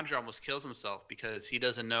Tanjiro almost kills himself because he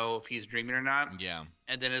doesn't know if he's dreaming or not. Yeah.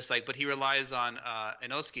 And then it's like, but he relies on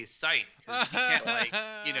Inosuke's sight because he can't like,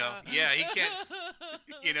 he can't,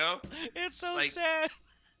 It's so like, sad.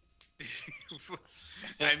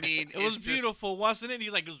 I mean, it was beautiful, wasn't it?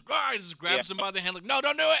 He's like, he just grabs him by the hand, like, no,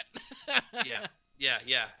 don't do it.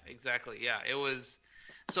 Yeah, exactly. Yeah, it was.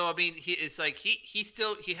 So I mean, it's like he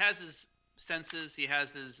still has his senses, he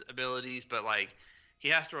has his abilities, but like he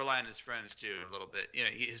has to rely on his friends too a little bit.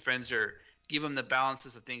 His friends give him the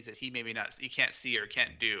balances of things that he can't see or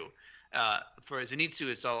can't do. For Zenitsu,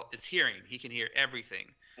 it's hearing. He can hear everything.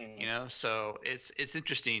 So it's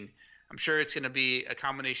interesting. I'm sure it's going to be a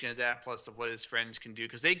combination of that plus of what his friends can do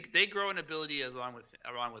because they grow in ability along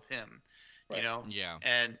with him. Right. Yeah.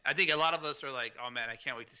 And I think a lot of us are like, oh man, I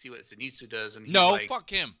can't wait to see what Zenitsu does. And fuck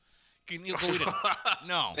him. Go eat him.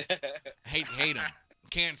 No, hate him.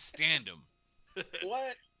 Can't stand him.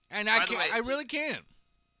 What? And I really can't.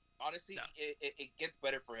 Honestly, it gets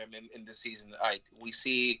better for him in this season. Like we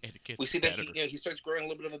see that he starts growing a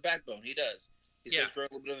little bit of a backbone. He does. He starts growing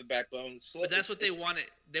a little bit of a backbone. But that's what they want.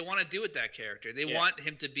 They want to do with that character. They want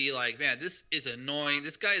him to be like, man, this is annoying.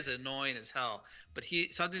 This guy is annoying as hell. But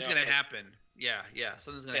something's gonna happen. Yeah,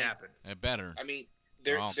 something's gonna happen. It better. I mean,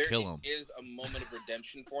 there kill him. is a moment of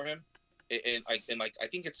redemption for him, and I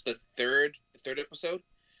think it's the third episode.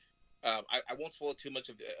 I won't spoil too much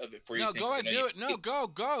of it for you. No, go ahead, do it. No,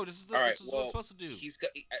 go. This is what it's supposed to do. He's got.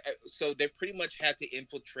 So they pretty much had to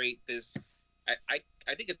infiltrate this. I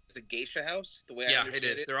think it's a geisha house. The way I understand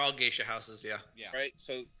it is. They're all geisha houses. Yeah. Right.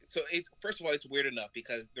 So first of all, it's weird enough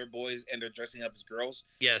because they're boys and they're dressing up as girls.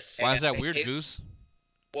 Yes. Why is that weird, Goose?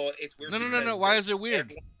 Well, it's weird. No. Why is it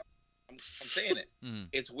weird? I'm saying it.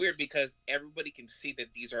 It's weird because everybody can see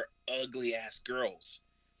that these are ugly ass girls.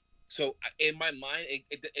 So in my mind,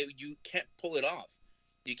 you can't pull it off.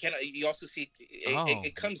 You cannot. You also see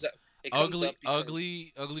it comes up.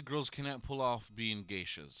 Ugly girls cannot pull off being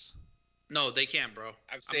geishas. No, they can't, bro.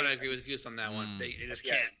 I'm gonna agree with Goose on that one. They just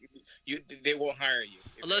can't. They won't hire you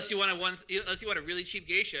unless you want a really cheap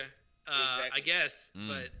geisha. Exactly. I guess,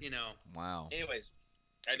 but Wow. Anyways,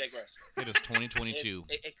 I digress. It is 2022.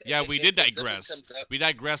 We did digress. We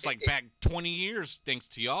digressed back 20 years, thanks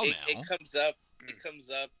to y'all. Now it comes up. It comes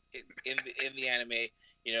up in the anime.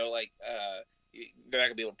 They're not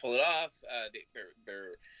gonna be able to pull it off.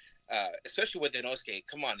 They're especially with Inosuke.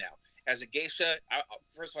 Come on now. As a geisha,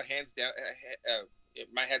 first of all, hands down,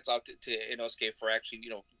 my hat's off to Inosuke for actually,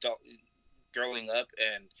 girling up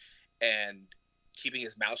and keeping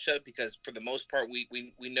his mouth shut because for the most part, we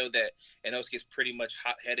know that Inosuke is pretty much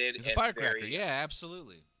hot-headed. He's a firecracker. Yeah,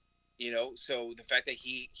 absolutely. So the fact that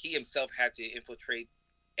he himself had to infiltrate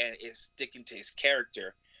and is sticking to his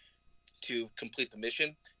character to complete the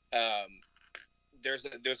mission. There's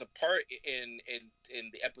a part in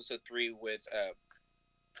the episode 3 with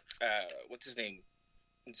what's his name?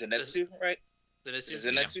 Zenitsu, right?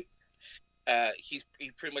 Zenitsu. Yeah. He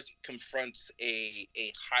pretty much confronts a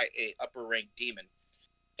upper ranked demon,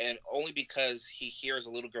 and only because he hears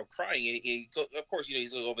a little girl crying, of course,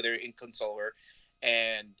 he's over there in console her,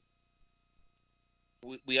 and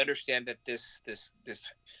we understand that this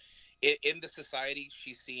in the society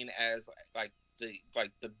she's seen as the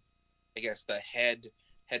I guess the head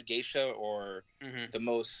geisha or the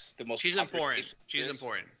most she's important. She's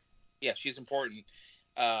important. Yeah, she's important.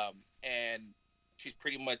 And she's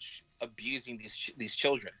pretty much abusing these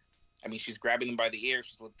children. I mean, she's grabbing them by the ear,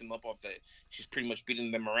 she's lifting them up she's pretty much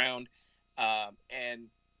beating them around. And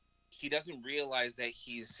he doesn't realize that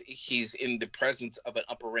he's in the presence of an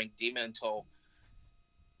upper ranked demon until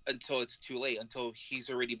it's too late, until he's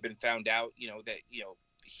already been found out,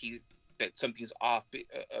 that that something's off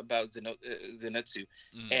about Zenitsu,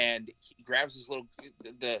 and he grabs his little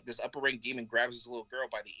this upper rank demon grabs his little girl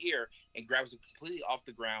by the ear and grabs her completely off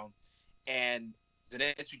the ground, and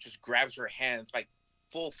Zenitsu just grabs her hand like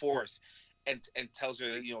full force, and tells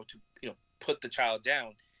her to put the child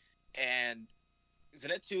down, and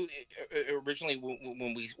Zenitsu originally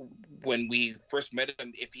when we first met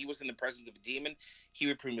him, if he was in the presence of a demon, he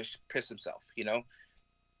would pretty much piss himself, and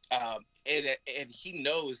he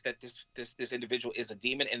knows that this individual is a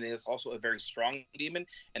demon, and is also a very strong demon,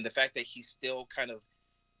 and the fact that he still kind of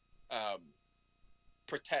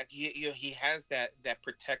he has that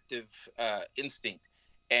protective instinct,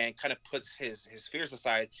 and kind of puts his fears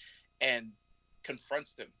aside and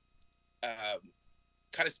confronts them.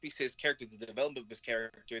 Kind of speaks to his character, the development of his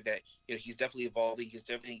character, that he's definitely evolving. He's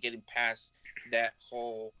definitely getting past that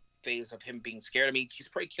whole phase of him being scared. I mean, he's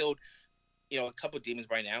probably killed a couple of demons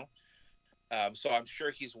by now, so I'm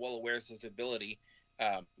sure he's well aware of his ability,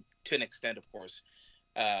 to an extent, of course.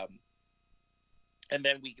 And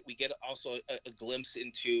then we get also a glimpse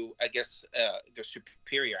into, I guess, the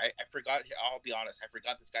superior. I forgot. I'll be honest, I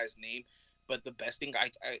forgot this guy's name, but the best thing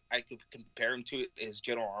I could compare him to is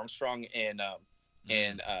General Armstrong in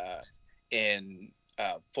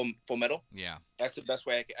Full Metal. Yeah, that's the best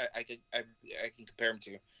way I can compare him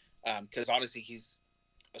to, because honestly, he's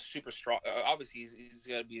a super strong. Obviously, he's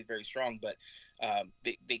got to be very strong, but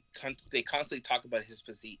they constantly talk about his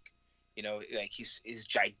physique. Like he's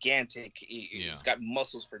gigantic. He's got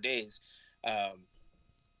muscles for days, and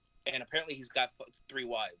apparently he's got 3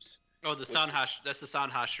 wives. Oh, that's the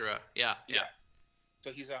Sound Hashira. Yeah.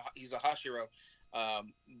 So he's a Hashira,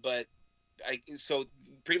 but so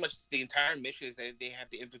pretty much the entire mission is that they have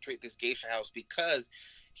to infiltrate this geisha house, because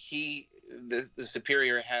the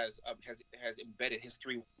superior has embedded his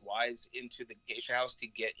 3 wives into the geisha house to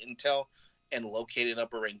get intel and locate an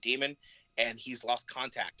upper rank demon, and he's lost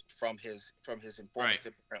contact from his informants,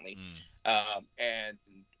 apparently. And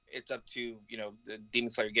it's up to the Demon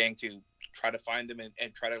Slayer gang to try to find them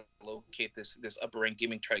and try to locate this upper rank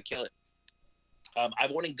demon, try to kill it.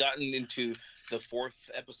 I've only gotten into the 4th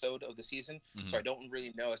episode of the season, so I don't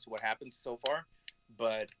really know as to what happens so far.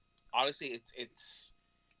 But honestly, it's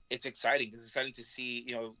exciting. It's exciting to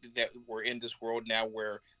see that we're in this world now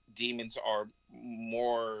where demons are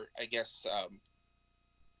more, I guess,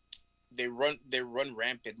 they run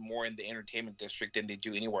rampant more in the entertainment district than they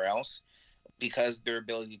do anywhere else, because their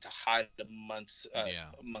ability to hide amongst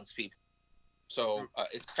people. So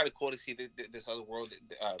it's kind of cool to see this other world.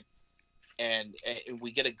 And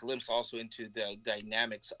we get a glimpse also into the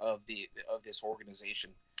dynamics of this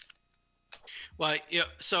organization. Well,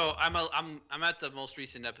 so I'm at the most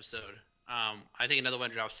recent episode. I think another one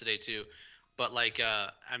drops today too, but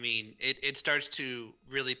I mean, it starts to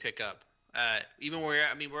really pick up. Even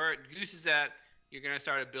where Goose is at, you're gonna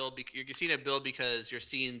start a build. You're seeing a build because you're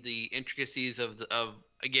seeing the intricacies of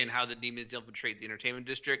again how the demons infiltrate the entertainment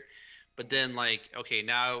district. But then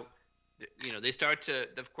now, they start to,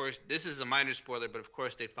 of course, this is a minor spoiler, but of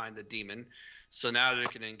course they find the demon. So now they're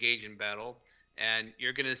going to engage in battle, and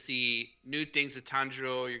you're going to see new things with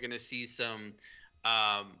Tanjiro. You're going to see some,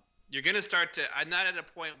 you're going to start to, I'm not at a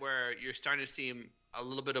point where you're starting to see a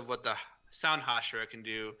little bit of what the Sound Hashira can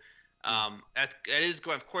do. That is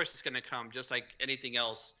going, of course it's going to come just like anything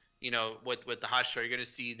else, with the Hashira. You're going to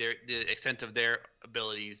see the extent of their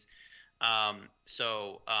abilities. But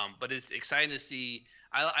it's exciting to see.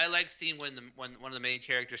 I like seeing when one of the main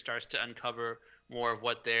characters starts to uncover more of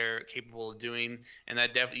what they're capable of doing, and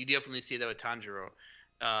you definitely see that with Tanjiro.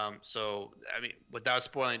 So I mean, without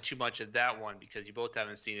spoiling too much of that one, because you both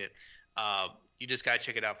haven't seen it, you just gotta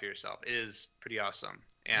check it out for yourself. It is pretty awesome,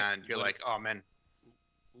 and you're like, oh man.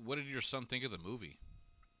 What did your son think of the movie?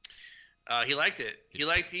 He liked it. He's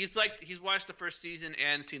watched the first season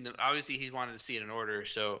and seen the. Obviously, he's wanted to see it in order,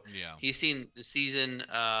 so yeah. He's seen the season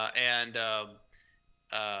and the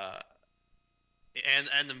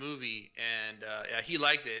movie, and he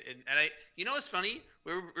liked it. And what's funny?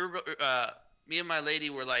 Me and my lady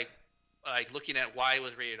were like looking at why it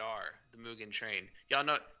was rated R, the Mugen Train. Y'all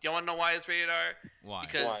want to know why it's rated R? Why?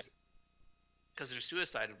 Because there's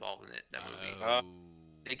suicide involved in it. That movie. Oh.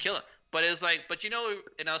 They kill it. But it's like,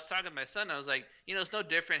 and I was talking to my son. I was like, it's no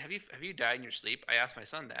different. Have you died in your sleep? I asked my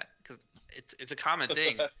son that because it's a common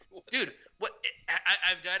thing, dude. What?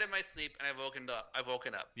 I've died in my sleep and I've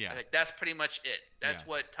woken up. Yeah. Like, that's pretty much it. That's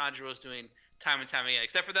what Tanjiro's doing time and time again,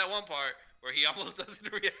 except for that one part where he almost does it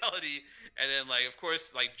in reality, and then of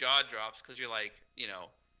course jaw drops because you're like,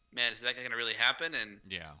 man, is that gonna really happen? And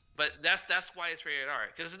yeah. But that's why it's rated R,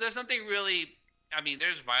 because there's nothing really I mean,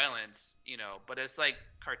 there's violence, but it's like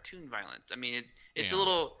cartoon violence. I mean, it's Yeah. a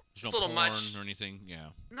little, There's it's no a little porn much. or anything. Yeah.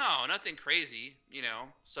 No, nothing crazy,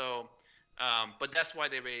 So, but that's why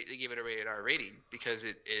they gave it a rated R rating, because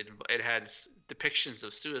it has depictions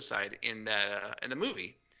of suicide in the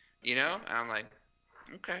movie, And I'm like,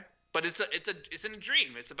 okay, but it's in a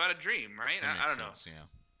dream. It's about a dream, right? That I don't makes know.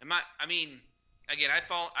 sense, I mean, again,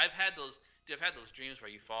 I've had those. Dude, I've had those dreams where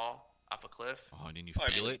you fall off a cliff Oh, didn't you Oh,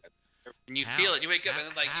 feel it? and you How? feel it. You wake up How? and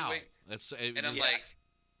then like How? you wake, That's and I'm yeah. like,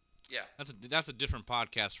 yeah, That's a different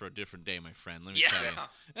podcast for a different day, my friend. Let me tell you.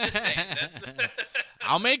 Just saying, that's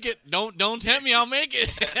I'll make it. Don't tempt me. I'll make it.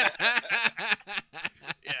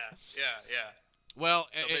 yeah. Well,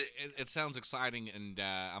 No, it sounds exciting, and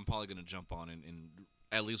I'm probably gonna jump on and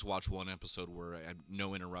at least watch one episode where I have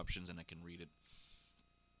no interruptions and I can read it,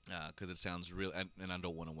 because it sounds real, and I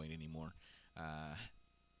don't want to wait anymore,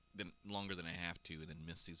 longer than I have to, and then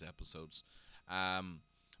miss these episodes.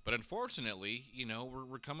 But unfortunately,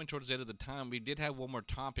 we're coming towards the end of the time. We did have one more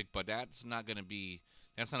topic, but that's not an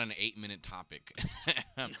 8-minute topic.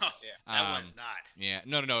 No, Yeah. that one's not. Yeah,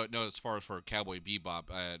 no. As far as for Cowboy Bebop,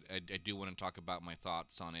 I do want to talk about my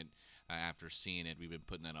thoughts on it after seeing it. We've been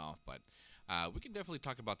putting that off, but we can definitely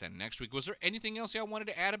talk about that next week. Was there anything else y'all wanted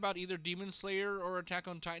to add about either Demon Slayer or Attack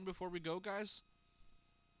on Titan before we go, guys?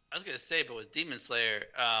 I was gonna say, but with Demon Slayer,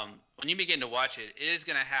 when you begin to watch it, it is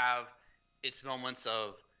gonna have its moments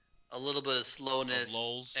of a little bit of slowness, Of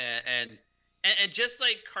lulls. and just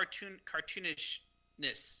like cartoonishness,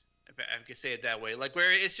 if I could say it that way, like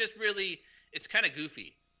where it's just really, it's kind of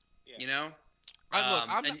goofy, Yeah.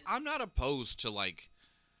 I'm not opposed to like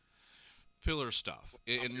filler stuff,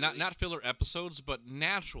 and really? not filler episodes, but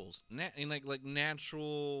naturals, like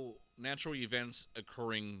natural events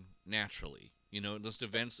occurring naturally. Just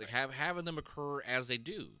events like having them occur as they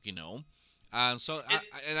do. So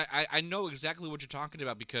I know exactly what you're talking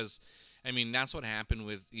about, because, I mean, that's what happened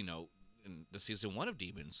with in the season 1 of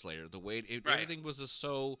Demon Slayer. The way Right. everything was just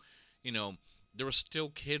so, there were still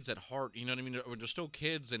kids at heart. You know what I mean? They're still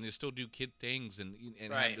kids, and they still do kid things, and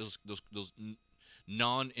Right. have those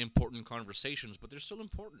non-important conversations, but they're still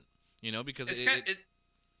important. Because it's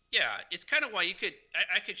kind of why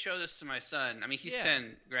I could show this to my son. I mean, he's Yeah.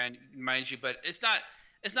 10, mind you, but it's not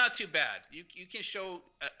too bad. You can show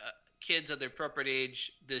kids of the appropriate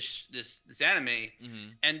age this anime,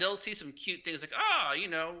 Mhm. and they'll see some cute things like,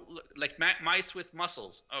 like mice with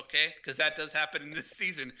muscles, okay? Because that does happen in this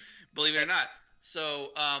season, believe it or not.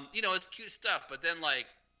 So, it's cute stuff. But then, like,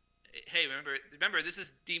 hey, remember, this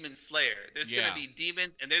is Demon Slayer. There's Yeah. gonna be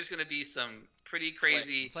demons, and there's gonna be some pretty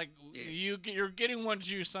crazy. It's like Yeah. you're getting what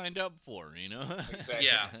you signed up for. Exactly.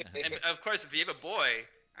 Yeah, and of course, if you have a boy,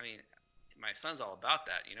 I mean, my son's all about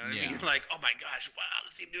that. You know what I mean? Yeah. Like, oh my gosh, wow,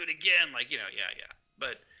 let's see him do it again. Like, yeah.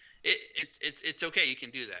 But it's okay. You can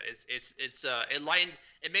do that.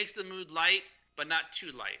 It makes the mood light, but not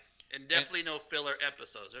too light, and definitely no filler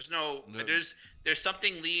episodes. There's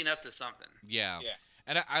something leading up to something. Yeah. Yeah.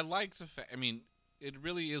 And I like the fact. I mean, it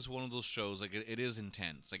really is one of those shows. Like it is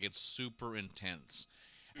intense. Like it's super intense,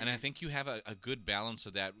 and I think you have a good balance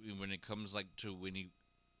of that when it comes to when you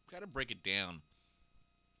got to break it down.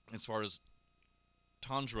 As far as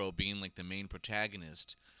Tanjiro being like the main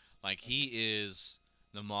protagonist, like he is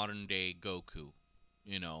the modern day Goku,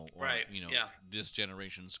 or Right, yeah. this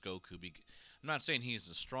generation's Goku. I'm not saying he's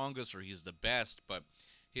the strongest or he's the best, but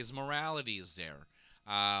his morality is there.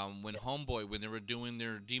 When they were doing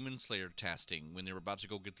their Demon Slayer testing, when they were about to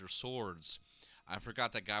go get their swords, I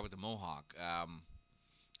forgot that guy with the mohawk. I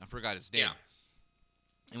forgot his name. Yeah.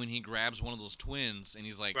 And when he grabs one of those twins, and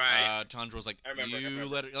he's like, Right. Tanjiro's like, I remember.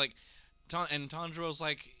 let it, like, and Tanjiro's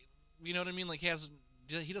like, you know what I mean? Like he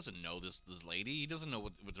doesn't know this lady. He doesn't know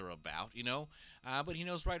what they're about, but he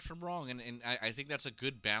knows right from wrong, and I think that's a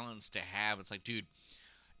good balance to have. It's like, dude,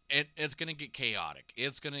 it's gonna get chaotic.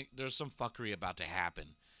 There's some fuckery about to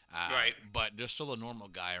happen. Right. But there's still a normal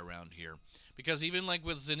guy around here, because even like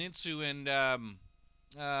with Zenitsu and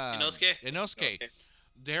Inosuke,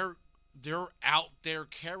 they're out there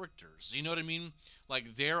characters. You know what I mean?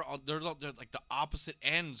 Like they're like the opposite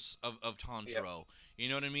ends of Tanjiro. Yep. You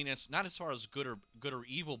know what I mean? It's not as far as good or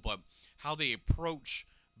evil, but how they approach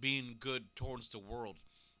being good towards the world.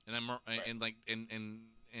 And then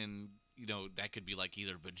and that could be like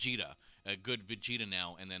either Vegeta, a good Vegeta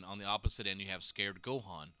now, and then on the opposite end you have scared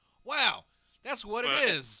Gohan. Wow, that's what it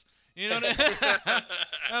is. You know what I mean?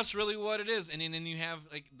 That's really what it is. And then you have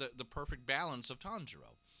like the perfect balance of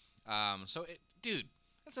Tanjiro. Dude,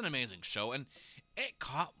 that's an amazing show, and it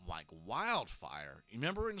caught like wildfire. You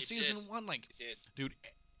remember in season 1, like, It did. dude,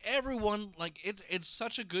 everyone like it's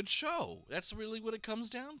such a good show. That's really what it comes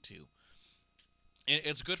down to.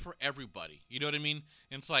 it's good for everybody. You know what I mean?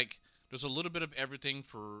 And it's like there's a little bit of everything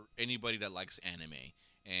for anybody that likes anime,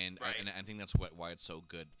 and Right. I think that's why it's so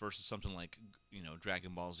good versus something like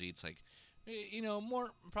Dragon Ball Z. It's like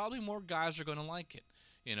probably more guys are going to like it,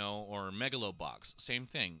 or Megalobox, same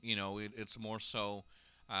thing. It's more so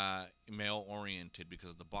male oriented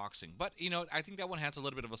because of the boxing. But I think that one has a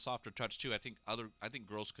little bit of a softer touch too. I think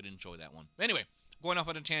girls could enjoy that one. Anyway, going off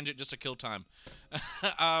on a tangent just to kill time.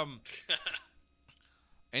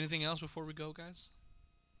 Anything else before we go, guys?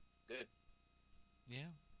 Good.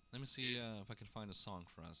 Yeah. Let me see if I can find a song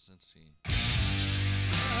for us. Let's see. Oh,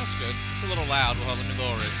 that's good. It's a little loud. Well, let me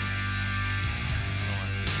lower it.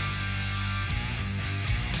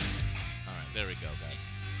 All right, there we go, guys.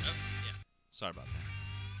 Oh, yeah. Sorry about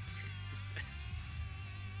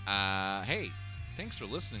that. Hey, thanks for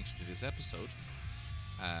listening to today's episode.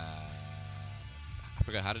 I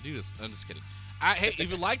forgot how to do this. I'm just kidding. Hey, if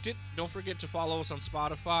you liked it, don't forget to follow us on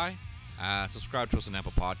Spotify. Subscribe to us on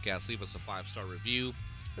Apple Podcasts. Leave us a 5-star review.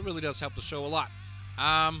 It really does help the show a lot.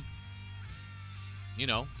 I'm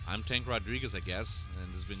Tank Rodriguez, I guess,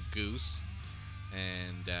 and this has been Goose,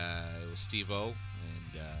 and it was Steve-O, and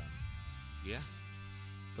yeah,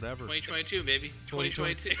 whatever. 2022, baby.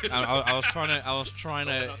 2022. I was trying Going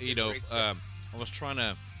to, up to great stuff. I was trying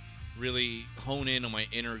to really hone in on my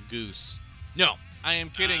inner Goose. No, I am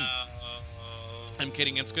kidding. I'm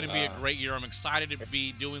kidding. It's going to be a great year. I'm excited to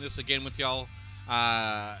be doing this again with y'all.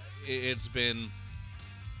 It's been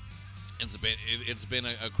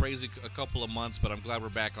a crazy couple of months, but I'm glad we're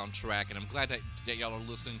back on track, and I'm glad that y'all are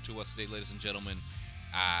listening to us today, ladies and gentlemen.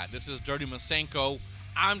 This is Dirty Masenko.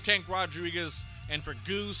 I'm Tank Rodriguez, and for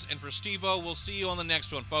Goose and for Steve-O, we'll see you on the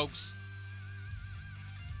next one, folks.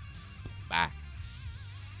 Bye.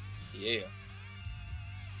 Yeah.